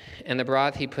basket, and the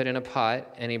broth he put in a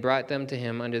pot, and he brought them to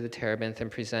him under the terebinth and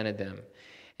presented them.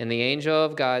 And the angel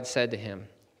of God said to him,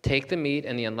 "Take the meat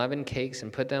and the unleavened cakes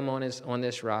and put them on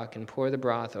this rock and pour the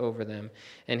broth over them."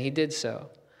 And he did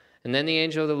so. And then the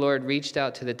angel of the Lord reached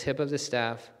out to the tip of the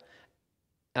staff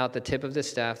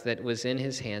that was in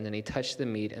his hand, and he touched the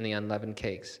meat and the unleavened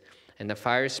cakes. And the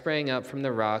fire sprang up from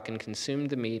the rock and consumed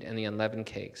the meat and the unleavened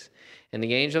cakes. And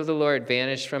the angel of the Lord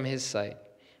vanished from his sight.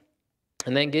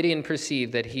 And then Gideon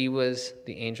perceived that he was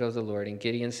the angel of the Lord. And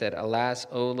Gideon said, "Alas,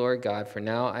 O Lord God, for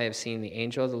now I have seen the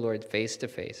angel of the Lord face to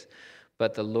face."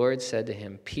 But the Lord said to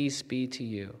him, "Peace be to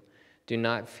you. Do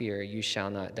not fear, you shall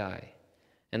not die."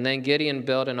 And then Gideon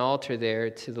built an altar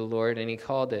there to the Lord, and he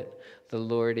called it, "The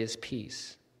Lord is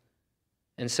Peace."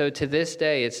 And so to this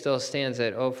day it still stands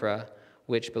at Ophrah,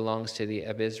 which belongs to the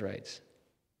Abizrites.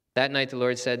 That night the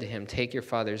Lord said to him, "Take your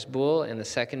father's bull and the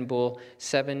second bull,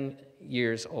 7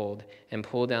 years old, and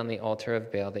pull down the altar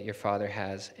of Baal that your father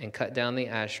has, and cut down the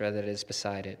Asherah that is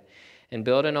beside it. And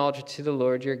build an altar to the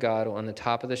Lord your God on the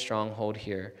top of the stronghold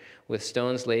here, with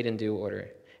stones laid in due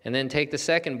order. And then take the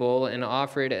second bull and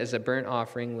offer it as a burnt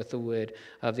offering with the wood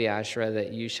of the Asherah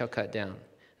that you shall cut down."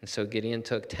 And so Gideon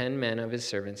took 10 men of his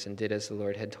servants and did as the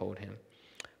Lord had told him.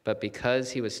 But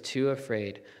because he was too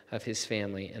afraid of his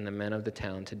family and the men of the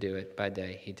town to do it by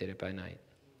day, he did it by night.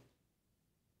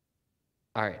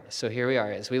 All right, so here we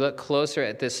are. As we look closer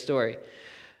at this story,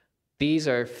 these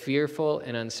are fearful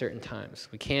and uncertain times.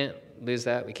 We can't lose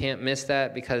that. We can't miss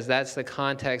that, because that's the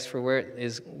context for where it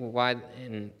is, why,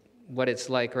 and what it's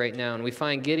like right now. And we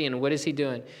find Gideon, what is he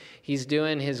doing? He's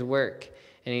doing his work.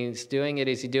 And he's doing it,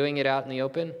 is he doing it out in the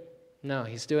open? No,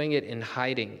 he's doing it in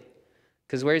hiding.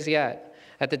 Because where's he at?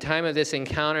 At the time of this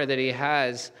encounter that he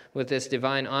has with this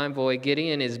divine envoy,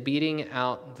 Gideon is beating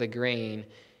out the grain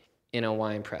in a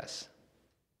wine press.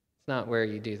 It's not where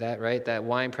you do that, right? That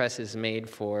wine press is made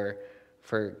for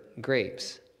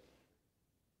grapes.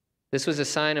 This was a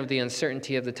sign of the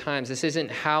uncertainty of the times. This isn't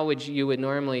how you would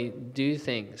normally do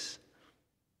things.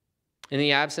 In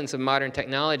the absence of modern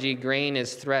technology, grain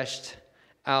is threshed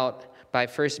out by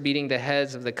first beating the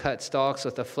heads of the cut stalks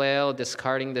with a flail,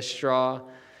 discarding the straw,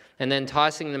 and then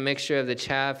tossing the mixture of the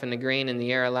chaff and the grain in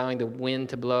the air, allowing the wind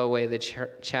to blow away the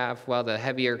chaff while the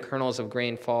heavier kernels of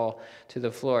grain fall to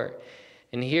the floor.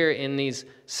 And here, in these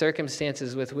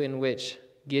circumstances within which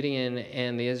Gideon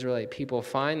and the Israelite people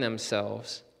find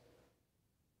themselves,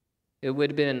 it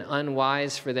would have been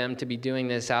unwise for them to be doing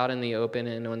this out in the open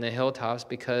and on the hilltops,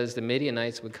 because the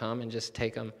Midianites would come and just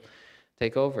take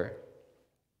over.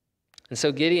 And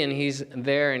so Gideon, he's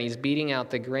there and he's beating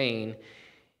out the grain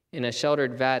in a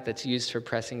sheltered vat that's used for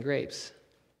pressing grapes.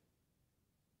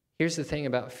 Here's the thing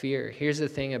about fear. Here's the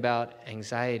thing about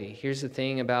anxiety. Here's the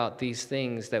thing about these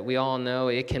things that we all know.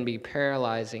 It can be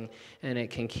paralyzing, and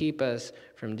it can keep us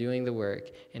from doing the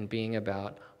work and being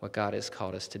about what God has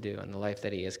called us to do and the life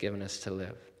that he has given us to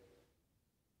live.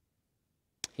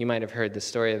 You might have heard the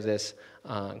story of this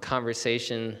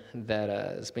conversation that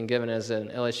has been given as an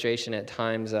illustration at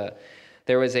times.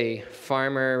 There was a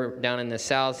farmer down in the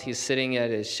south. He's sitting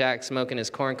at his shack smoking his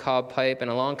corncob pipe,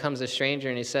 and along comes a stranger,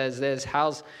 and he says this,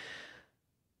 how's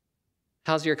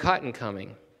your cotton coming?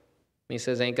 And he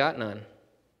says, "Ain't got none,"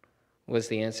 was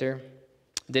the answer.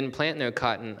 "Didn't plant no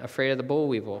cotton, afraid of the boll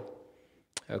weevil."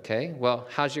 "Okay, well,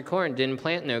 how's your corn?" "Didn't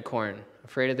plant no corn,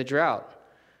 afraid of the drought."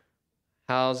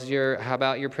 How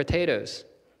about your potatoes?"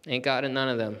 "Ain't got none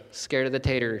of them, scared of the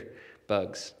tater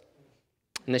bugs.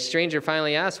 And the stranger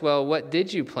finally asked, well, what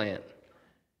did you plant?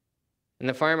 And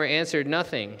the farmer answered,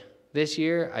 nothing. This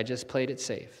year, I just played it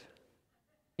safe.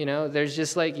 You know, there's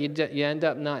just like you end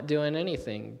up not doing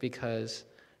anything because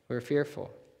we're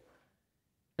fearful.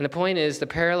 And the point is the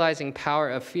paralyzing power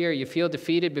of fear. You feel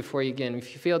defeated before you begin. You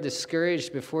feel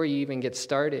discouraged before you even get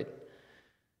started.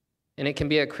 And it can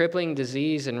be a crippling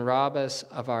disease and rob us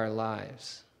of our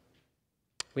lives.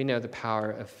 We know the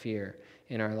power of fear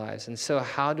in our lives. And so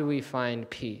how do we find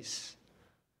peace?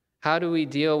 How do we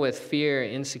deal with fear,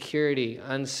 insecurity,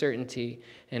 uncertainty,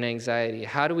 and anxiety?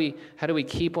 How do we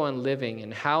keep on living?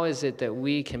 And how is it that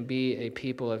we can be a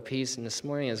people of peace? And this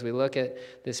morning, as we look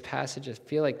at this passage, I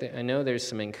feel like I know there's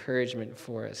some encouragement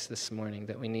for us this morning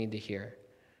that we need to hear.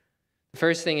 The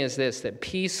first thing is this, that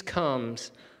peace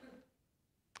comes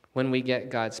when we get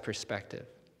God's perspective.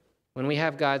 When we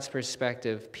have God's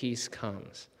perspective, peace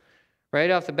comes.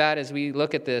 Right off the bat, as we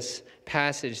look at this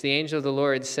passage, the angel of the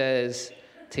Lord says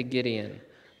to Gideon,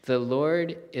 the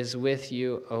Lord is with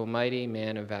you, O mighty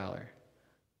man of valor.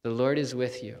 The Lord is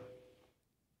with you.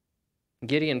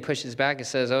 Gideon pushes back and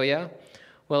says, oh yeah?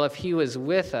 Well, if he was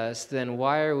with us, then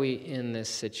why are we in this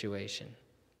situation?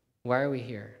 Why are we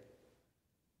here?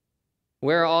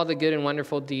 Where are all the good and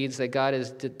wonderful deeds that God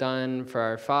has done for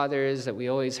our fathers, that we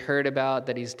always heard about,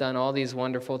 that he's done all these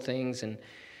wonderful things? And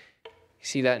you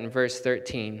see that in verse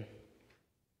 13.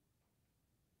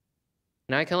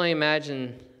 And I can only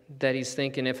imagine that he's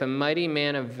thinking, if a mighty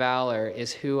man of valor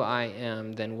is who I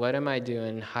am, then what am I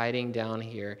doing hiding down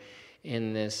here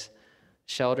in this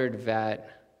sheltered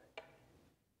vat,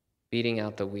 beating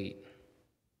out the wheat?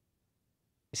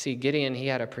 You see, Gideon, he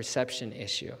had a perception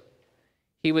issue.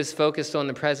 He was focused on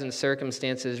the present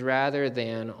circumstances rather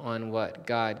than on what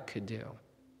God could do.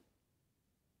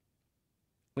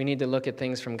 We need to look at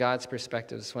things from God's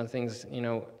perspective. It's one of the things,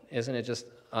 isn't it just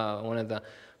one of the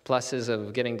pluses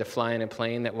of getting to fly in a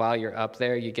plane that while you're up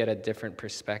there, you get a different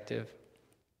perspective.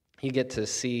 You get to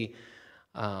see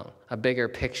a bigger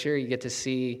picture. You get to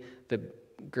see the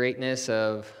greatness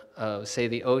of say,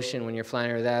 the ocean when you're flying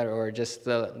over that, or just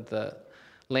the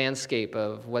landscape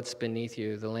of what's beneath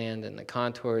you, the land and the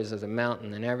contours of the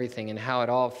mountain and everything, and how it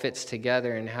all fits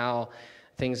together and how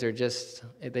things are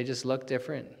they just look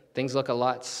different. Things look a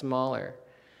lot smaller.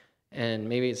 And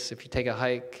maybe it's if you take a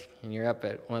hike and you're up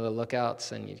at one of the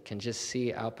lookouts and you can just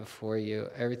see out before you,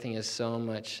 everything is so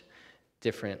much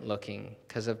different looking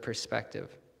because of perspective.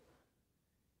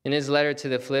 In his letter to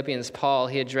the Philippians, Paul,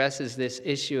 he addresses this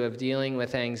issue of dealing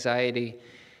with anxiety.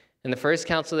 And the first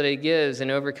counsel that he gives in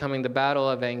overcoming the battle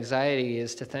of anxiety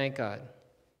is to thank God.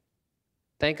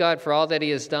 Thank God for all that he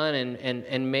has done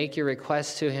and make your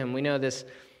requests to him. We know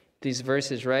these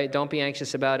verses, right? Don't be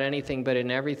anxious about anything, but in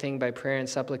everything by prayer and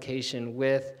supplication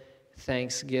with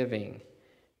thanksgiving.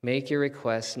 Make your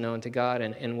requests known to God.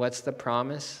 And what's the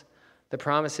promise? The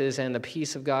promise is, and the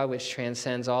peace of God which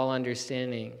transcends all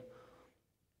understanding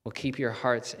will keep your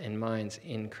hearts and minds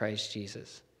in Christ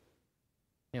Jesus.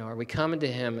 Are we coming to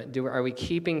him? Are we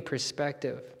keeping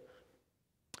perspective?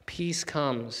 Peace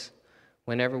comes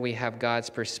whenever we have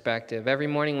God's perspective. Every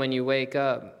morning when you wake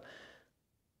up,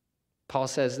 Paul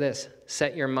says this,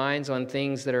 set your minds on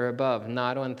things that are above,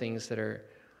 not on things that are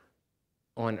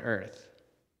on earth.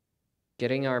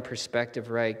 Getting our perspective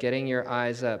right, getting your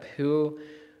eyes up, who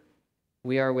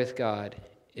we are with God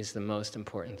is the most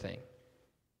important thing.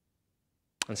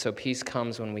 And so peace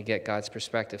comes when we get God's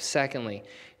perspective. Secondly,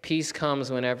 peace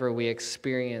comes whenever we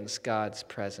experience God's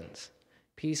presence.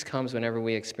 Peace comes whenever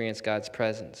we experience God's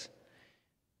presence.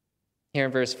 Here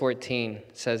in verse 14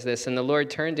 it says this, and the Lord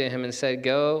turned to him and said,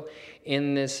 go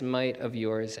in this might of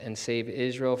yours and save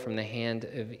Israel from the hand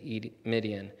of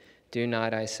Midian. Do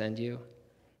not I send you?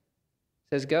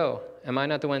 It says, go. Am I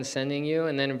not the one sending you?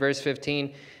 And then in verse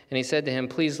 15, and he said to him,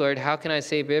 please, Lord, how can I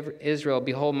save Israel?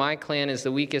 Behold, my clan is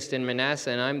the weakest in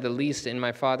Manasseh, and I'm the least in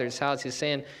my father's house. He's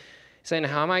saying,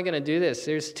 how am I going to do this?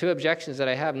 There's two objections that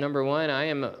I have. Number one, I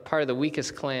am a part of the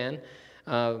weakest clan,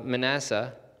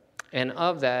 Manasseh, and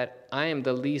of that, I am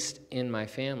the least in my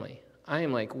family. I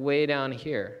am like way down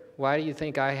here. Why do you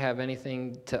think I have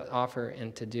anything to offer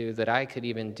and to do that I could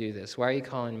even do this? Why are you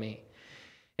calling me?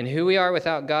 And who we are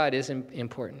without God is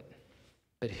important.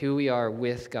 But who we are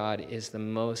with God is the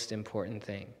most important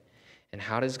thing. And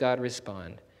how does God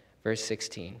respond? Verse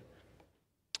 16.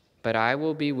 But I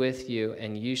will be with you,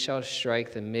 and you shall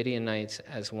strike the Midianites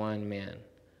as one man.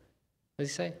 What does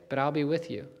he say? But I'll be with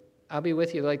you. I'll be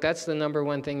with you. Like, that's the number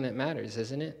one thing that matters,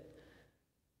 isn't it?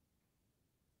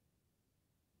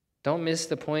 Don't miss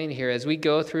the point here. As we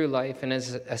go through life, and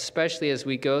especially as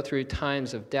we go through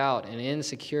times of doubt and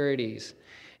insecurities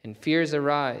and fears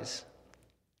arise,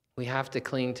 We have to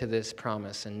cling to this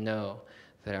promise and know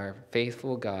that our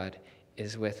faithful God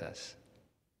is with us.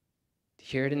 Do you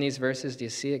hear it in these verses? Do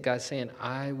you see it? God saying,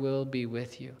 I will be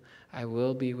with you. I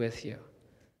will be with you.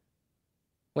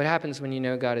 What happens when you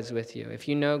know God is with you? If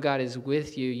you know God is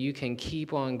with you, you can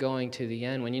keep on going to the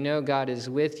end. When you know God is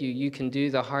with you, you can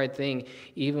do the hard thing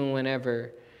even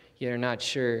whenever you're not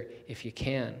sure if you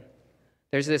can.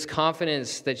 There's this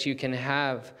confidence that you can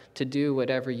have to do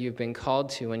whatever you've been called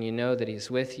to when you know that he's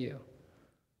with you.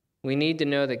 We need to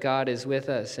know that God is with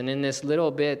us. And in this little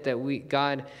bit that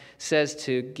God says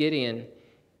to Gideon,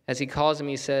 as he calls him,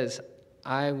 he says,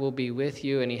 I will be with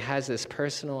you. And he has this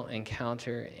personal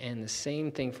encounter. And the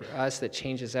same thing for us that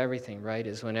changes everything, right,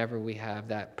 is whenever we have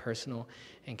that personal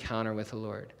encounter with the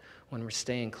Lord, when we're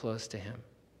staying close to him.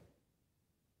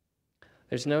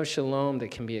 There's no shalom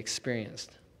that can be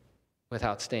experienced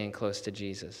without staying close to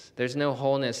Jesus. There's no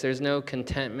wholeness. There's no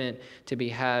contentment to be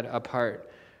had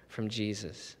apart from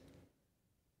Jesus.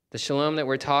 The shalom that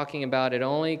we're talking about, it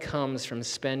only comes from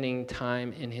spending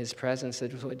time in his presence.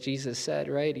 That's what Jesus said,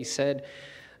 right? He said,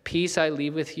 peace I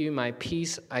leave with you, my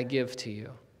peace I give to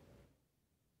you.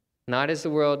 Not as the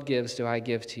world gives do I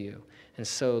give to you. And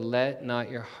so let not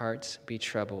your hearts be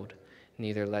troubled,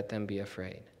 neither let them be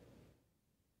afraid.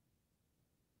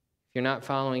 If you're not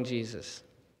following Jesus,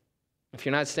 if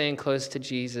you're not staying close to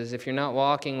Jesus, if you're not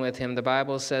walking with him, the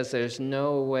Bible says there's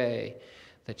no way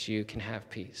that you can have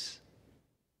peace.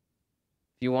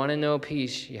 If you want to know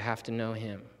peace, you have to know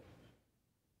him.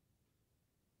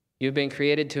 You've been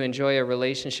created to enjoy a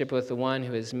relationship with the one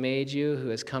who has made you, who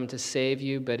has come to save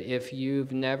you. But if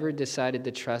you've never decided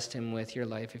to trust him with your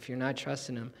life, if you're not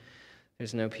trusting him,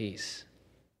 there's no peace.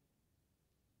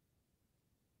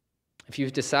 If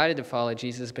you've decided to follow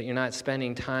Jesus, but you're not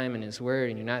spending time in his word,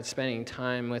 and you're not spending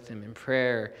time with him in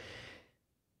prayer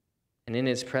and in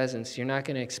his presence, you're not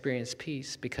going to experience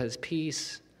peace, because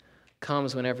peace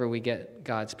comes whenever we get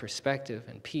God's perspective,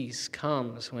 and peace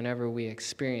comes whenever we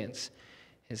experience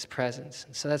his presence.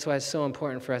 And so that's why it's so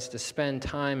important for us to spend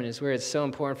time in his word. It's so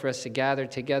important for us to gather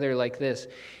together like this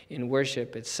in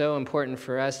worship. It's so important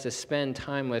for us to spend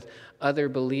time with other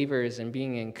believers and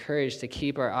being encouraged to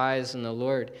keep our eyes on the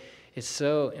Lord. It's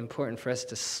so important for us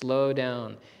to slow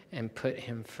down and put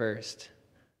him first.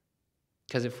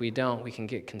 Because if we don't, we can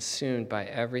get consumed by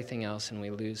everything else and we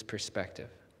lose perspective.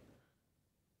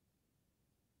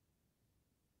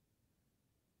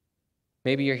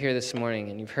 Maybe you're here this morning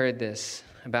and you've heard this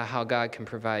about how God can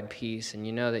provide peace, and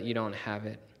you know that you don't have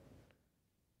it.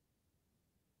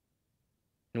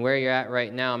 And where you're at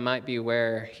right now might be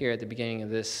where, here at the beginning of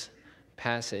this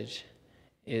passage,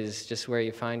 is just where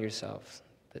you find yourself.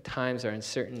 The times are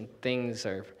uncertain, things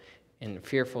are in a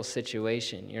fearful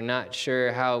situation. You're not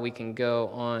sure how we can go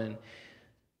on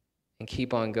and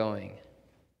keep on going.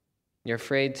 You're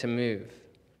afraid to move.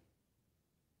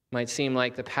 Might seem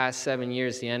like the past 7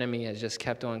 years, the enemy has just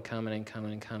kept on coming and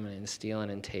coming and coming and stealing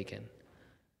and taking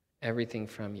everything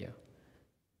from you.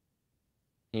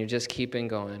 And you're just keeping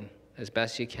going as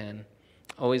best you can,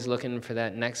 always looking for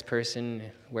that next person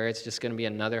where it's just going to be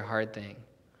another hard thing.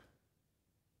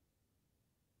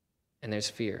 And there's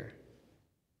fear.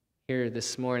 Here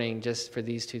this morning, just for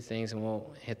these two things, and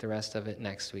we'll hit the rest of it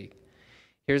next week.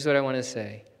 Here's what I want to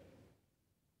say,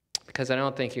 because I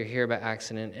don't think you're here by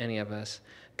accident, any of us.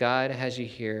 God has you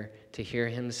here to hear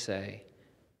him say,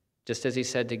 just as he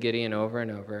said to Gideon over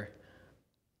and over,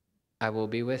 I will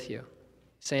be with you.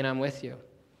 Saying, I'm with you.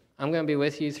 I'm going to be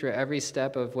with you through every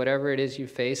step of whatever it is you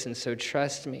face, and so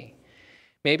trust me.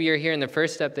 Maybe you're here, and the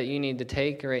first step that you need to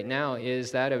take right now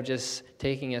is that of just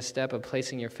taking a step of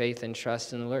placing your faith and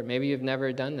trust in the Lord. Maybe you've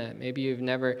never done that. Maybe you've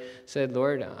never said,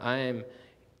 Lord, I am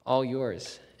all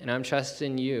yours, and I'm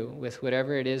trusting you with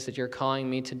whatever it is that you're calling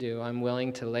me to do. I'm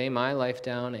willing to lay my life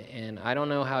down, and I don't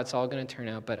know how it's all going to turn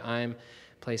out, but I'm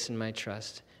placing my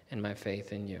trust and my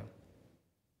faith in you.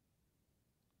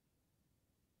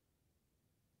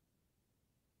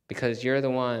 Because you're the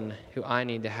one who I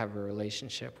need to have a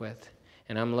relationship with.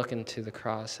 And I'm looking to the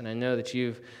cross, and I know that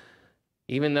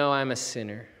even though I'm a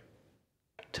sinner,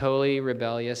 totally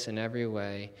rebellious in every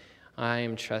way, I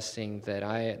am trusting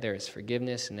that there is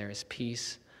forgiveness and there is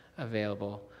peace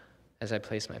available as I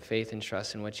place my faith and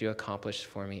trust in what you accomplished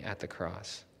for me at the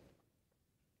cross.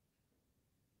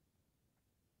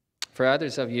 For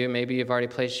others of you, maybe you've already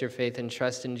placed your faith and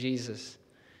trust in Jesus,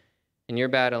 and you're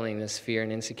battling this fear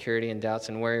and insecurity and doubts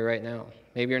and worry right now.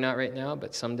 Maybe you're not right now,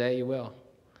 but someday you will.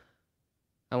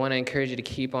 I want to encourage you to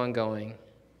keep on going.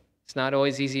 It's not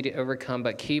always easy to overcome,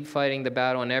 but keep fighting the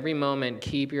battle. And every moment,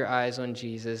 keep your eyes on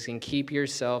Jesus and keep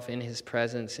yourself in his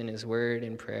presence, in his word,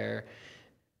 in prayer,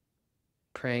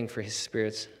 praying for his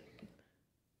Spirit's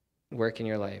work in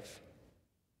your life.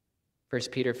 1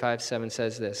 Peter 5:7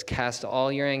 says this, cast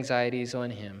all your anxieties on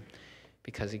him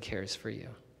because he cares for you.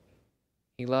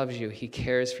 He loves you. He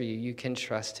cares for you. You can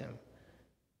trust him.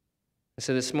 And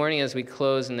so this morning, as we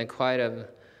close in the quiet of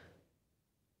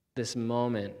this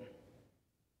moment,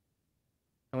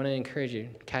 I want to encourage you,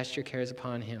 cast your cares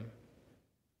upon him.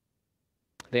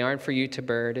 They aren't for you to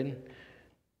burden.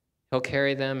 He'll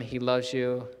carry them. He loves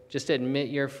you. Just admit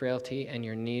your frailty and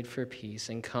your need for peace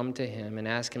and come to him and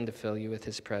ask him to fill you with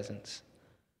his presence.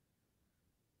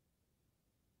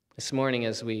 This morning,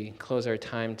 as we close our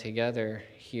time together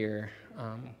here,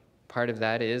 part of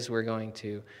that is we're going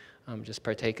to just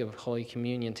partake of Holy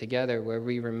Communion together, where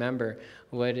we remember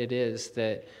what it is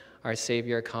that our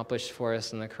Savior accomplished for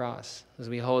us on the cross. As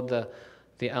we hold the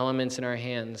elements in our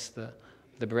hands,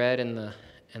 the bread and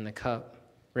the cup,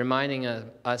 reminding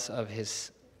us of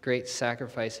his great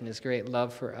sacrifice and his great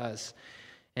love for us.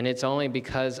 And it's only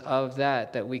because of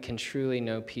that we can truly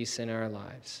know peace in our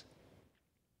lives.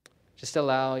 Just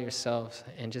allow yourself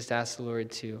and just ask the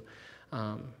Lord to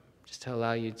just to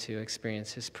allow you to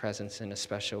experience his presence in a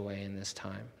special way in this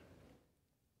time.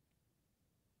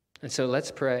 And so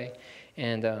let's pray,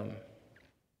 and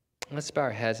let's bow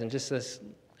our heads and just let's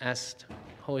ask,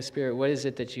 Holy Spirit, what is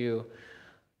it that you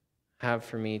have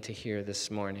for me to hear this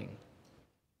morning?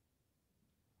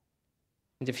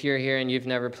 And if you're here and you've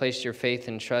never placed your faith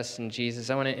and trust in Jesus,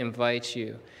 I want to invite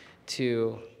you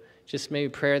to just maybe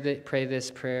pray this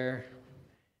prayer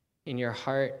in your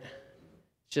heart,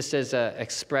 just as an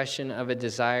expression of a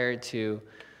desire to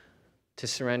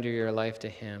surrender your life to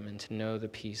him and to know the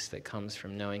peace that comes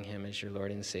from knowing him as your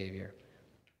Lord and Savior.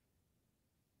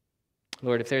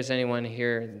 Lord, if there's anyone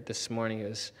here this morning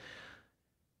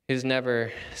who's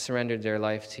never surrendered their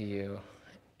life to you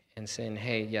and saying,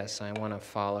 hey, yes, I want to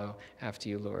follow after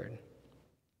you, Lord,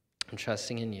 I'm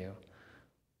trusting in you.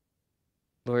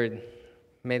 Lord,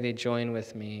 may they join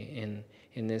with me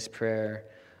in this prayer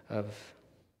of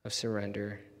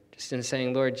surrender, just in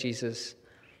saying, Lord Jesus,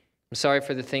 I'm sorry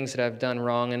for the things that I've done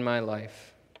wrong in my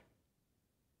life.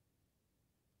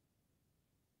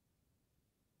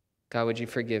 God, would you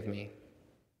forgive me?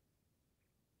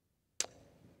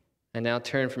 I now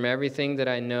turn from everything that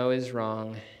I know is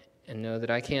wrong and know that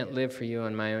I can't live for you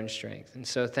on my own strength. And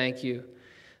so thank you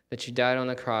that you died on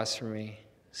the cross for me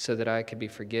so that I could be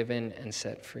forgiven and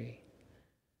set free.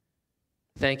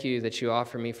 Thank you that you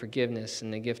offer me forgiveness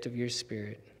and the gift of your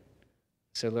Spirit.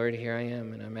 So, Lord, here I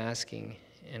am, and I'm asking,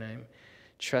 and I'm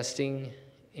trusting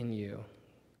in you.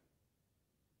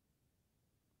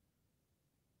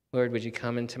 Lord, would you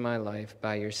come into my life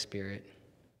by your Spirit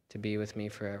to be with me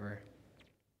forever?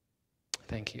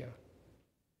 Thank you.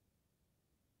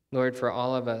 Lord, for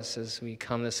all of us as we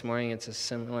come this morning, it's the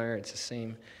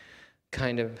same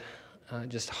kind of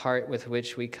just heart with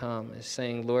which we come, is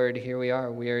saying, Lord, here we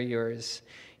are yours.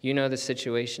 You know the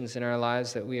situations in our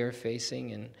lives that we are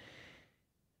facing, and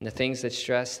the things that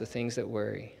stress, the things that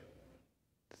worry,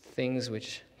 the things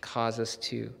which cause us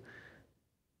to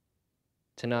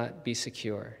not be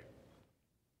secure.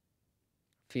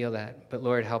 Feel that. But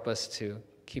Lord, help us to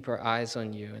keep our eyes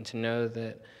on you and to know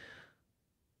that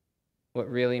what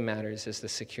really matters is the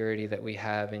security that we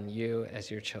have in you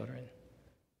as your children.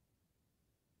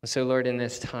 And so, Lord, in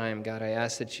this time, God, I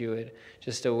ask that you would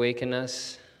just awaken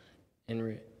us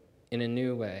in a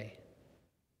new way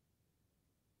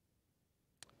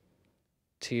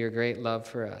to your great love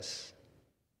for us.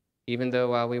 Even though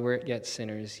while we were yet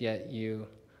sinners, yet you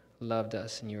loved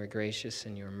us, and you were gracious,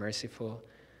 and you were merciful,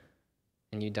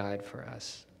 and you died for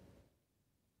us.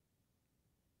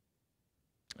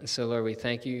 And so, Lord, we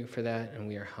thank you for that, and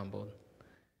we are humbled.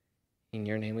 In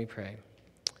your name we pray.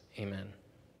 Amen.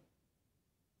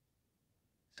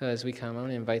 So as we come, I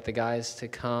want to invite the guys to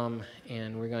come,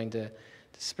 and we're going to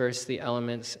disperse the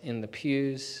elements in the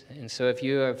pews. And so if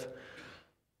you have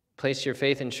placed your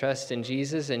faith and trust in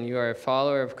Jesus and you are a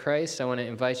follower of Christ, I want to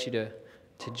invite you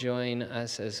to join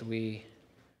us as we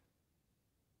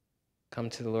come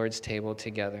to the Lord's table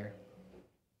together.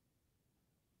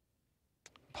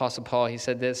 Apostle Paul, he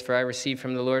said this, "For I received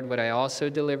from the Lord what I also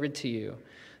delivered to you,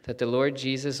 that the Lord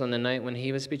Jesus, on the night when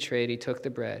he was betrayed, he took the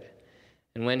bread.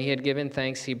 And when he had given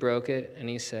thanks, he broke it, and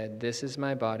he said, 'This is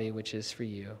my body, which is for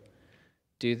you.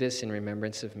 Do this in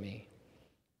remembrance of me.'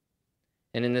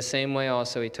 And in the same way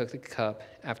also he took the cup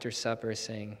after supper,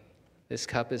 saying, 'This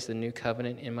cup is the new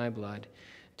covenant in my blood.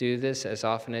 Do this as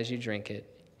often as you drink it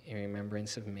in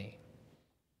remembrance of me.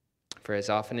 For as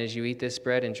often as you eat this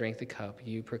bread and drink the cup,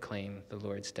 you proclaim the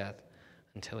Lord's death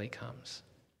until he comes.'"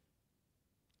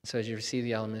 So as you receive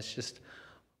the elements, just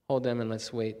hold them and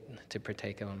let's wait to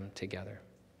partake of them together.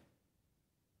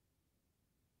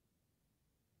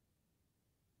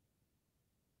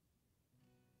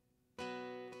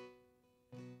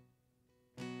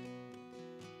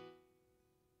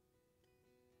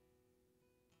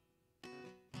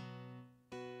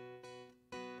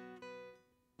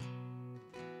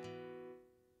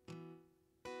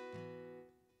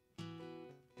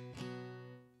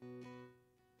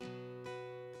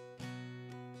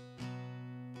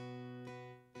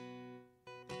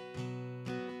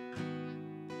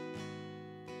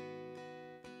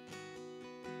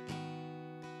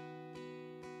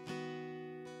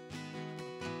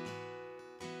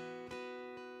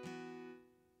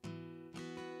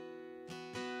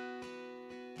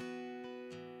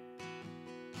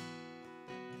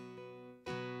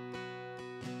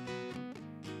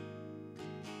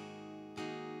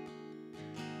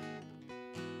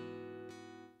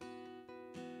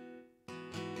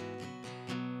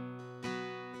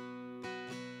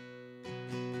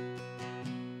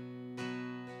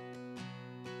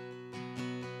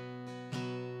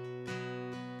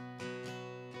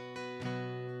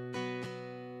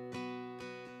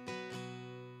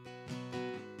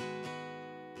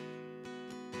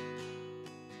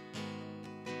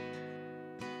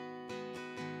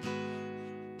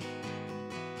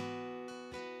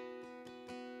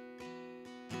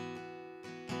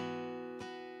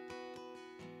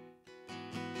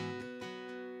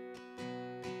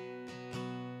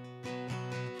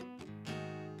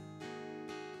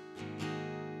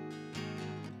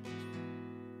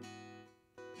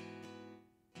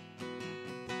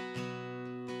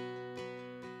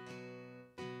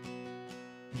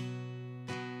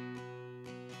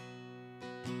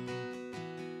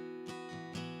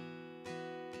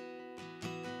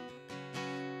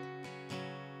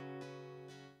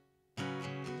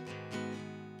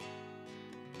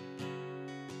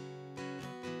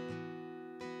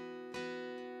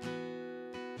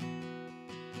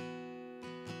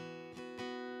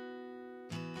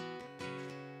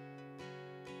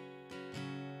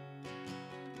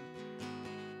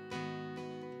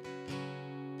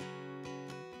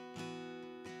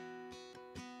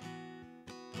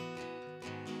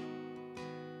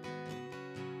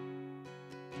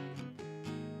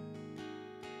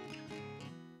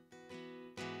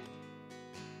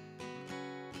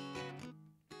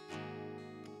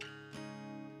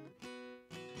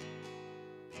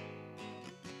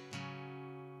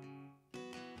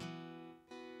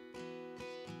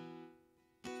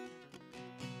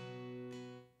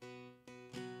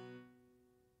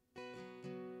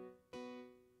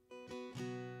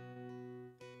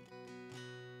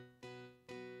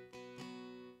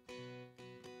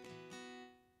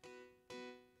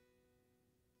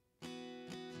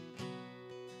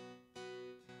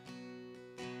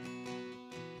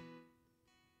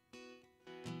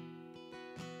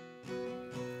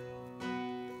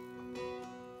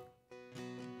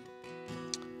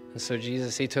 And so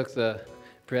Jesus, he took the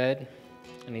bread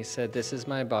and he said, "This is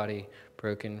my body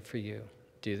broken for you.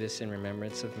 Do this in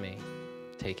remembrance of me.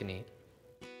 Take and eat."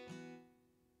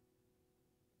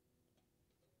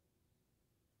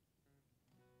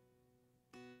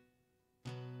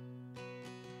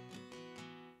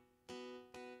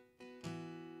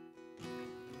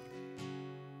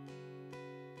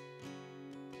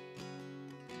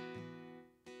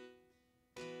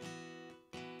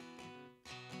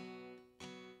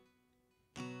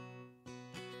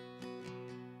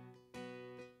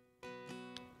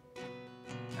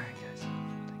 All right, guys.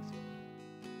 Thanks.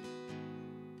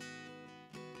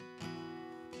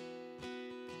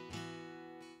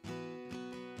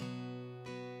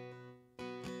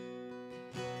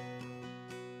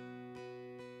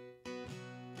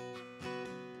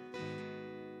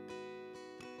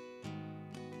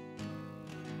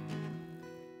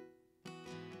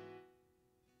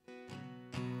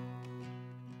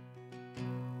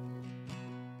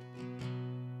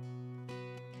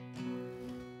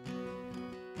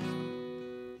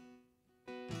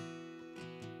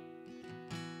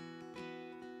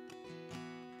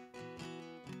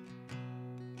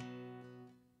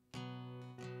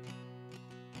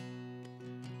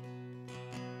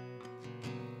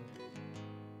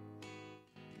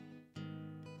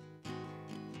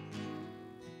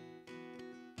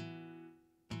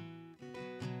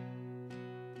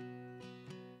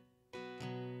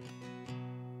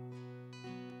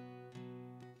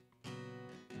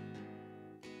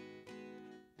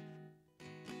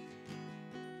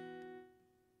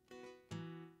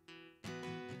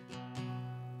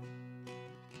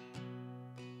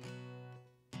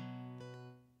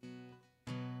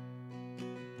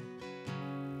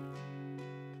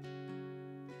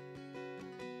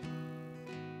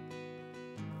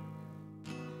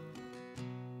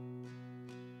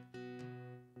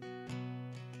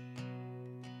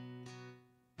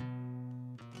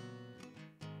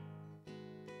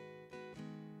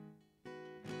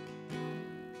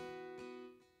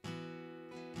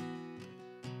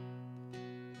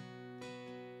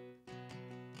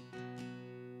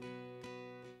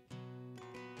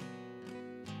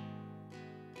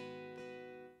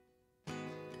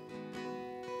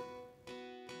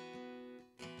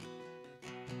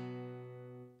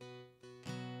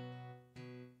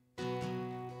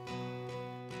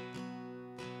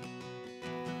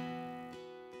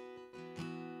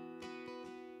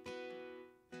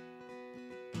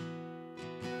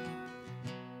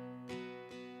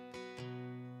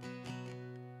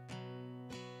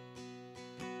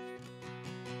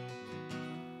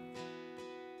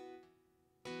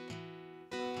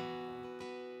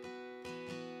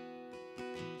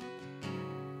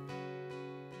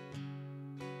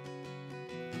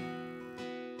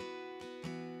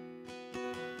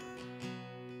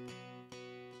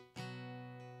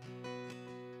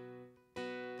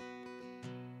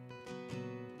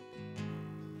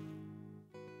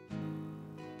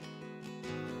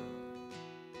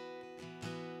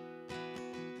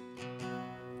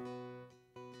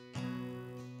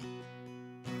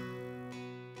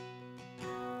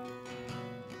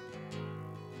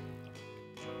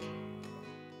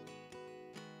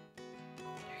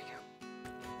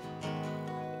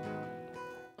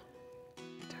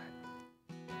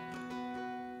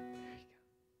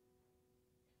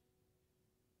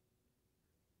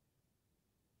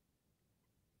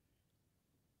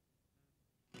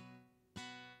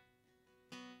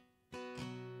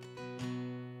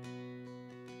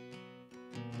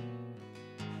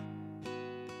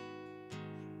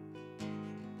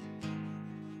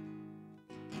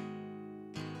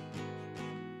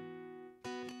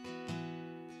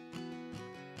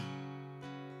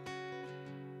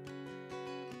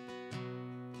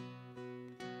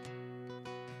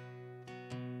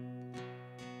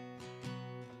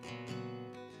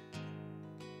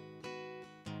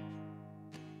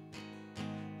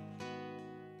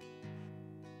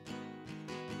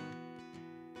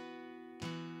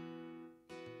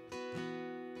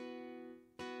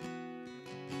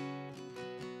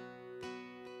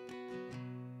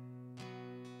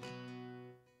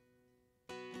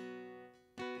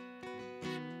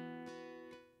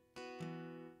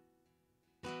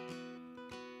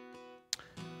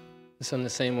 So in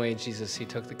the same way, Jesus, he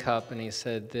took the cup and he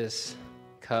said, "This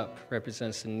cup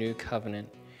represents the new covenant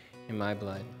in my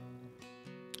blood.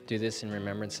 Do this in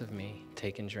remembrance of me.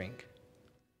 Take and drink."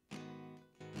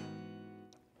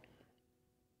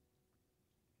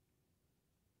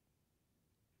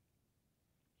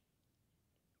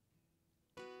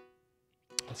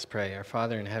 Let's pray. Our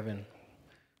Father in heaven,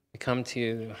 we come to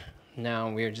you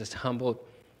now. We are just humbled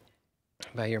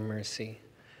by your mercy.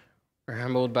 We're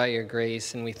humbled by your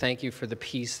grace, and we thank you for the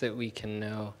peace that we can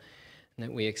know and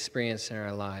that we experience in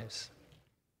our lives.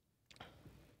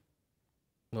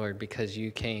 Lord, because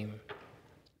you came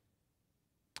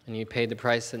and you paid the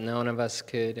price that none of us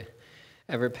could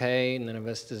ever pay, none of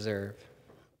us deserve.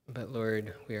 But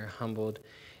Lord, we are humbled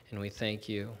and we thank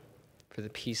you for the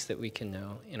peace that we can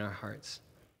know in our hearts.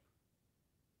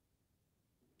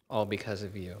 All because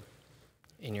of you.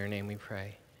 In your name we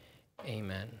pray.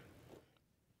 Amen.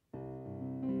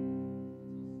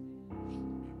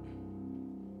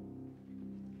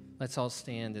 Let's all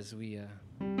stand as we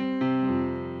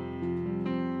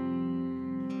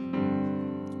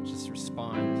just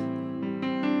respond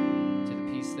to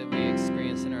the peace that we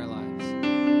experience in our lives.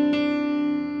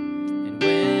 And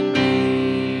when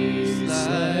peace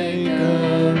like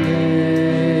a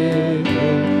river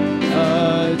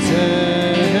attendeth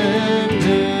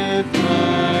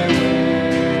my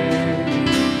way,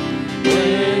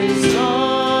 when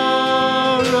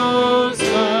sorrows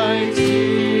like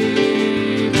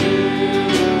sea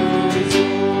billows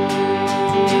roll,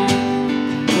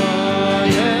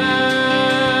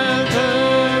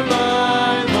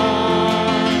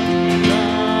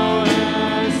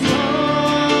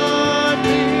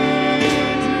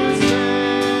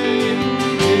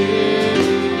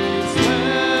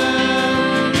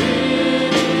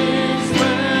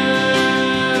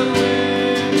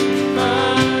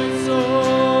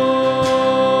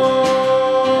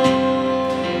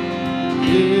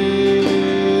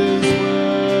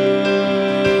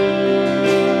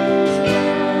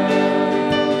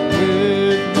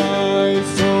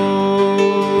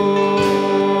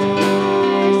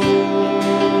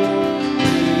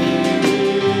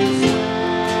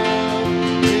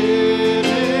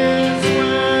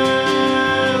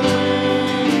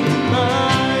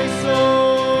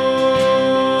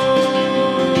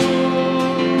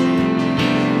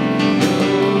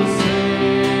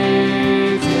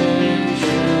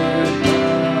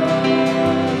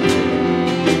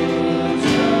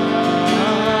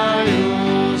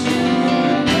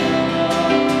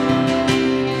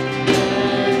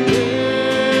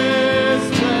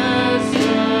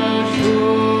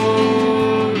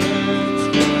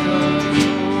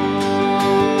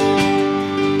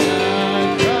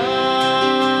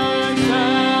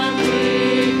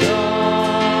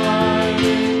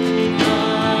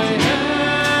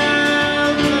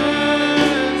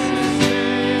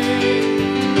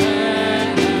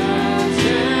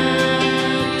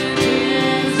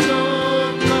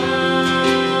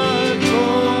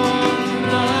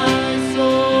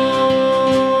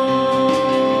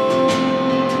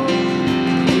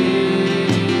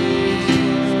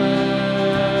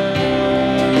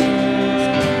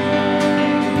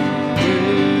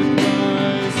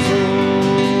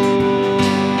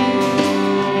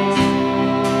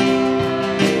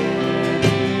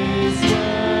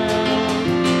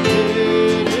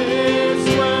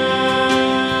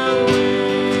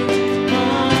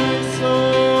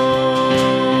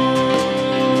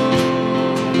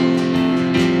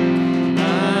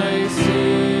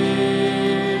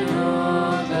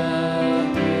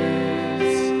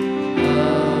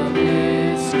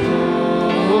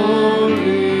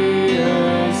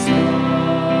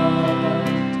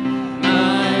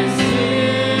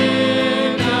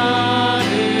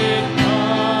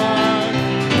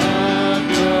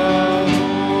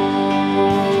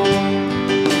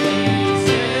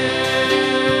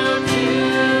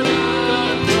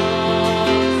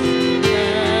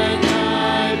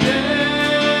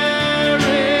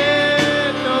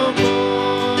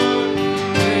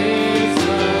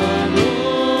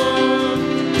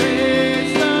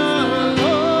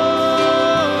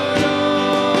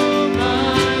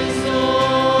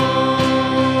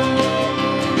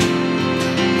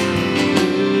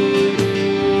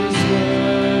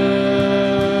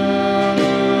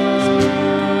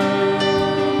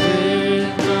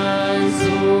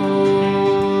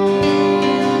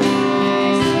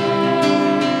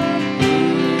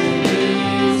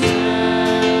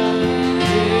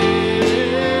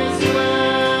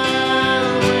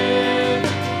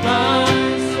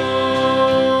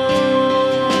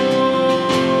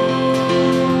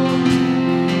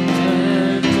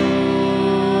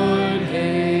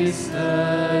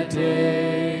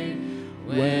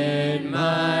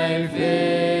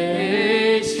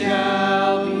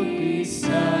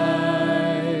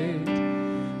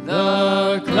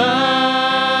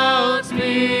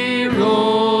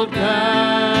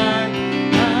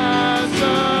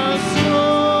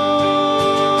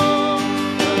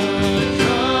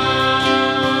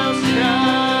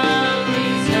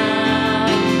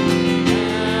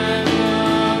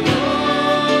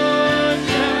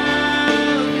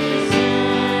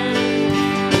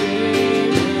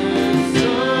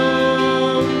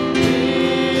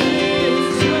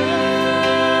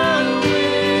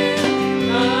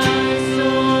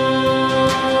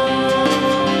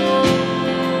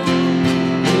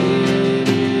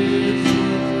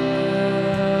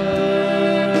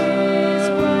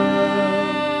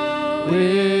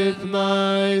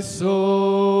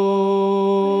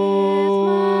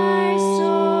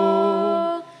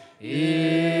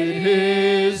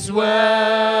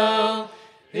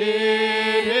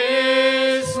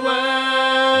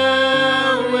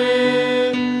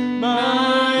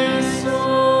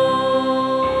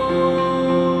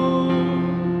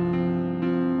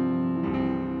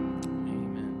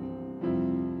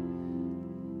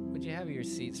 have your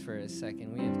seats for a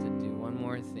second, we have to do one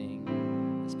more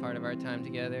thing as part of our time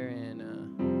together.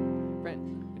 And Brent,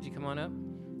 would you come on up?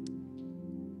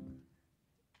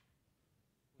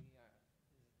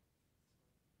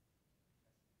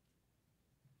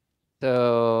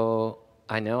 So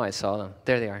I know I saw them.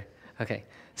 There they are. Okay.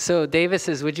 So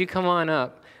Davises, would you come on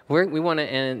up? We want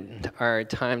to end our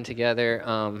time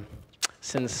together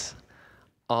since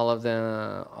all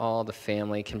the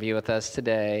family can be with us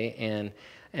today,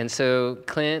 and so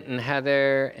Clint and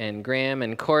Heather and Graham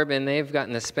and Corbin, they've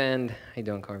gotten to spend. How you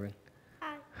doing, Corbin?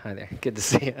 Hi. Hi there. Good to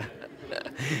see you.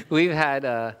 We've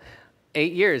had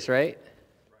 8 years, right?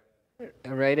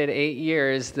 Right at 8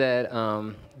 years that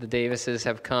the Davises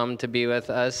have come to be with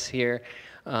us here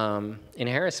in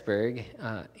Harrisburg.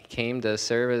 He came to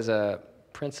serve as a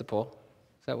principal.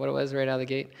 Is that what it was right out of the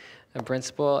gate? A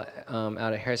principal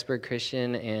out at Harrisburg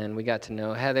Christian, and we got to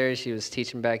know Heather. She was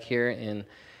teaching back here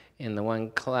in the one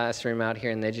classroom out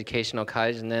here in the educational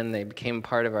college, and then they became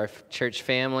part of our church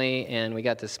family, and we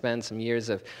got to spend some years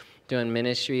of doing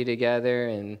ministry together.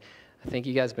 And I think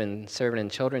you guys have been serving in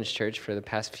children's church for the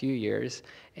past few years,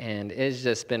 and it's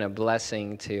just been a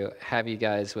blessing to have you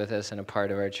guys with us and a part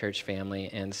of our church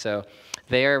family. And so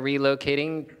they are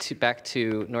relocating back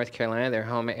to North Carolina, their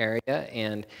home area,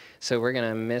 and so we're going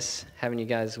to miss having you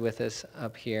guys with us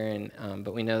up here. And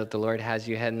but we know that the Lord has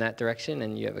you head in that direction,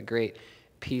 and you have a great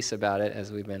peace about it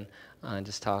as we've been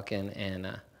just talking. And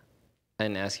I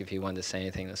didn't ask you if you wanted to say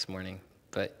anything this morning,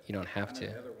 but you don't have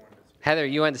to. Heather,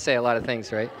 you wanted to say a lot of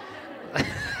things, right?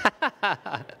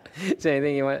 Is there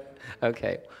anything you want?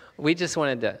 Okay. We just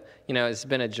wanted to, it's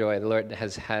been a joy. The Lord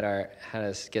has had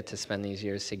us get to spend these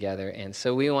years together. And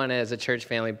so we want to, as a church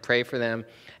family, pray for them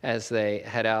as they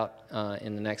head out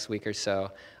in the next week or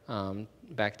so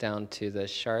back down to the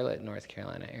Charlotte, North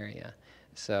Carolina area.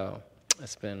 So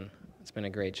it's been a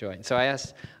great joy. So I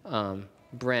asked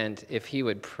Brent if he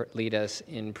would lead us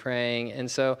in praying.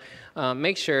 And so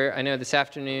make sure, I know this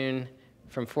afternoon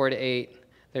from 4 to 8,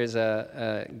 there's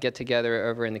a get-together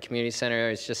over in the community center.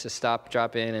 It's just a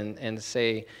drop in and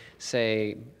say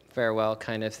farewell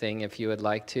kind of thing if you would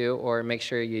like to, or make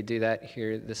sure you do that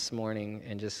here this morning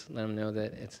and just let them know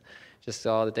that it's just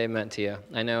all that they meant to you.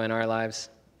 I know in our lives,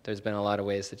 there's been a lot of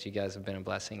ways that you guys have been a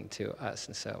blessing to us,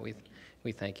 and so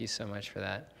we thank you so much for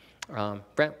that.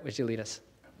 Brent, would you lead us?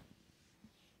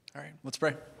 All right, let's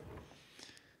pray.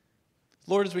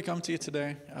 Lord, as we come to you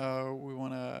today, we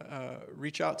want to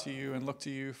reach out to you and look to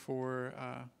you for,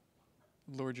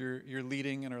 Lord, your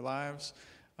leading in our lives.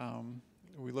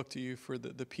 We look to you for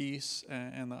the peace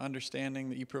and the understanding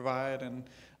that you provide. And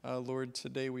Lord,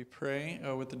 today we pray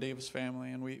with the Davis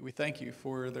family, and we thank you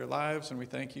for their lives, and we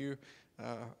thank you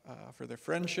for their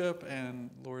friendship, and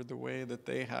Lord, the way that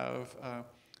they have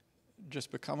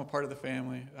just become a part of the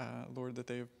family. Lord, that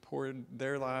they've poured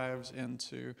their lives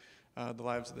into the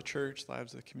lives of the church, the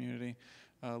lives of the community.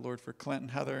 Lord, for Clint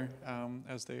and Heather,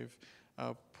 as they've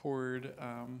poured,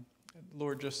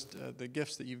 Lord, just the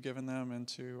gifts that you've given them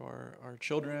into our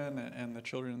children and the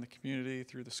children in the community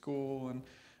through the school.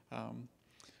 And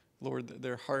Lord,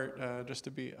 their heart just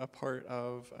to be a part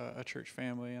of a church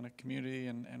family and a community.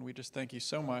 And we just thank you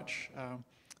so much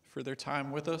for their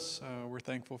time with us. We're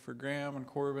thankful for Graham and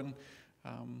Corbin,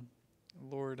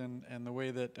 Lord, and the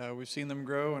way that we've seen them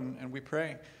grow. And we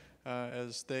pray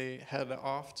as they head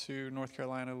off to North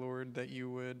Carolina, Lord, that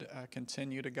you would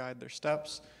continue to guide their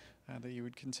steps, that you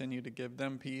would continue to give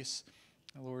them peace,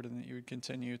 Lord, and that you would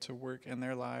continue to work in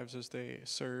their lives as they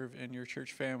serve in your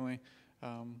church family,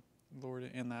 Lord,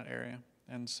 in that area.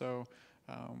 And so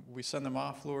we send them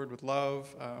off, Lord, with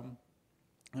love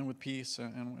and with peace,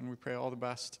 and we pray all the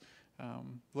best,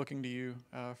 looking to you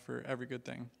for every good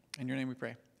thing. In your name we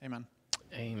pray. Amen.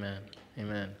 Amen.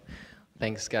 Amen.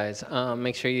 Thanks, guys.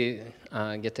 Make sure you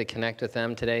get to connect with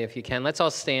them today if you can. Let's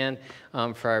all stand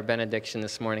for our benediction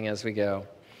this morning as we go.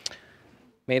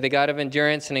 May the God of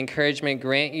endurance and encouragement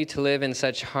grant you to live in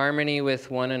such harmony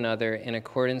with one another in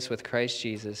accordance with Christ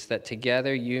Jesus, that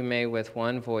together you may with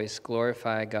one voice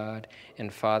glorify God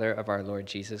and Father of our Lord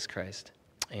Jesus Christ.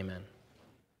 Amen.